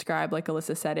 comment, subscribe. Like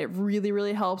Alyssa said, it really,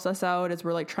 really helps us out as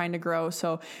we're like trying to grow.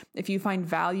 So if you find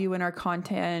value in our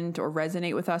content or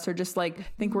resonate with us, or just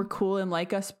like think we're cool and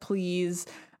like us, please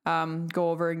go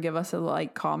over and give us a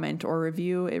like, comment, or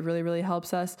review. It really, really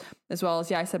helps us. As well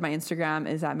as, I said my Instagram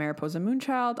is at Mariposa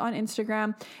Moonchild on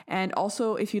Instagram. And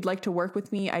also, if you'd like to work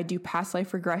with me, I do past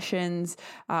life regressions,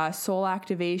 soul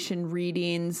activation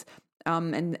readings,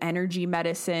 and energy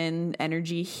medicine,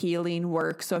 energy healing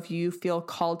work. So if you feel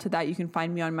called to that, you can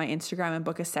find me on my Instagram and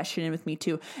book a session in with me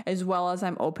too, as well as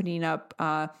I'm opening up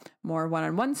more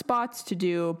one-on-one spots to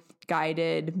do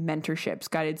guided mentorships,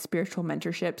 guided spiritual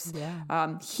mentorships,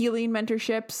 healing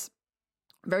mentorships,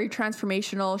 very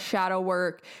transformational shadow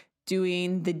work,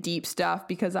 doing the deep stuff,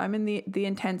 because I'm in the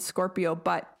intense Scorpio,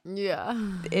 but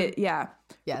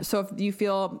so if you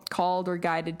feel called or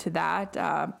guided to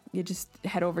that, you just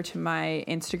head over to my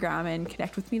Instagram and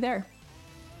connect with me there.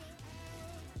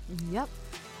 Yep.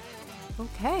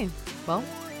 Okay. Well,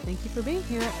 thank you for being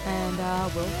here, and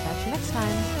we'll catch you next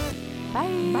time.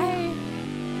 Bye. Bye.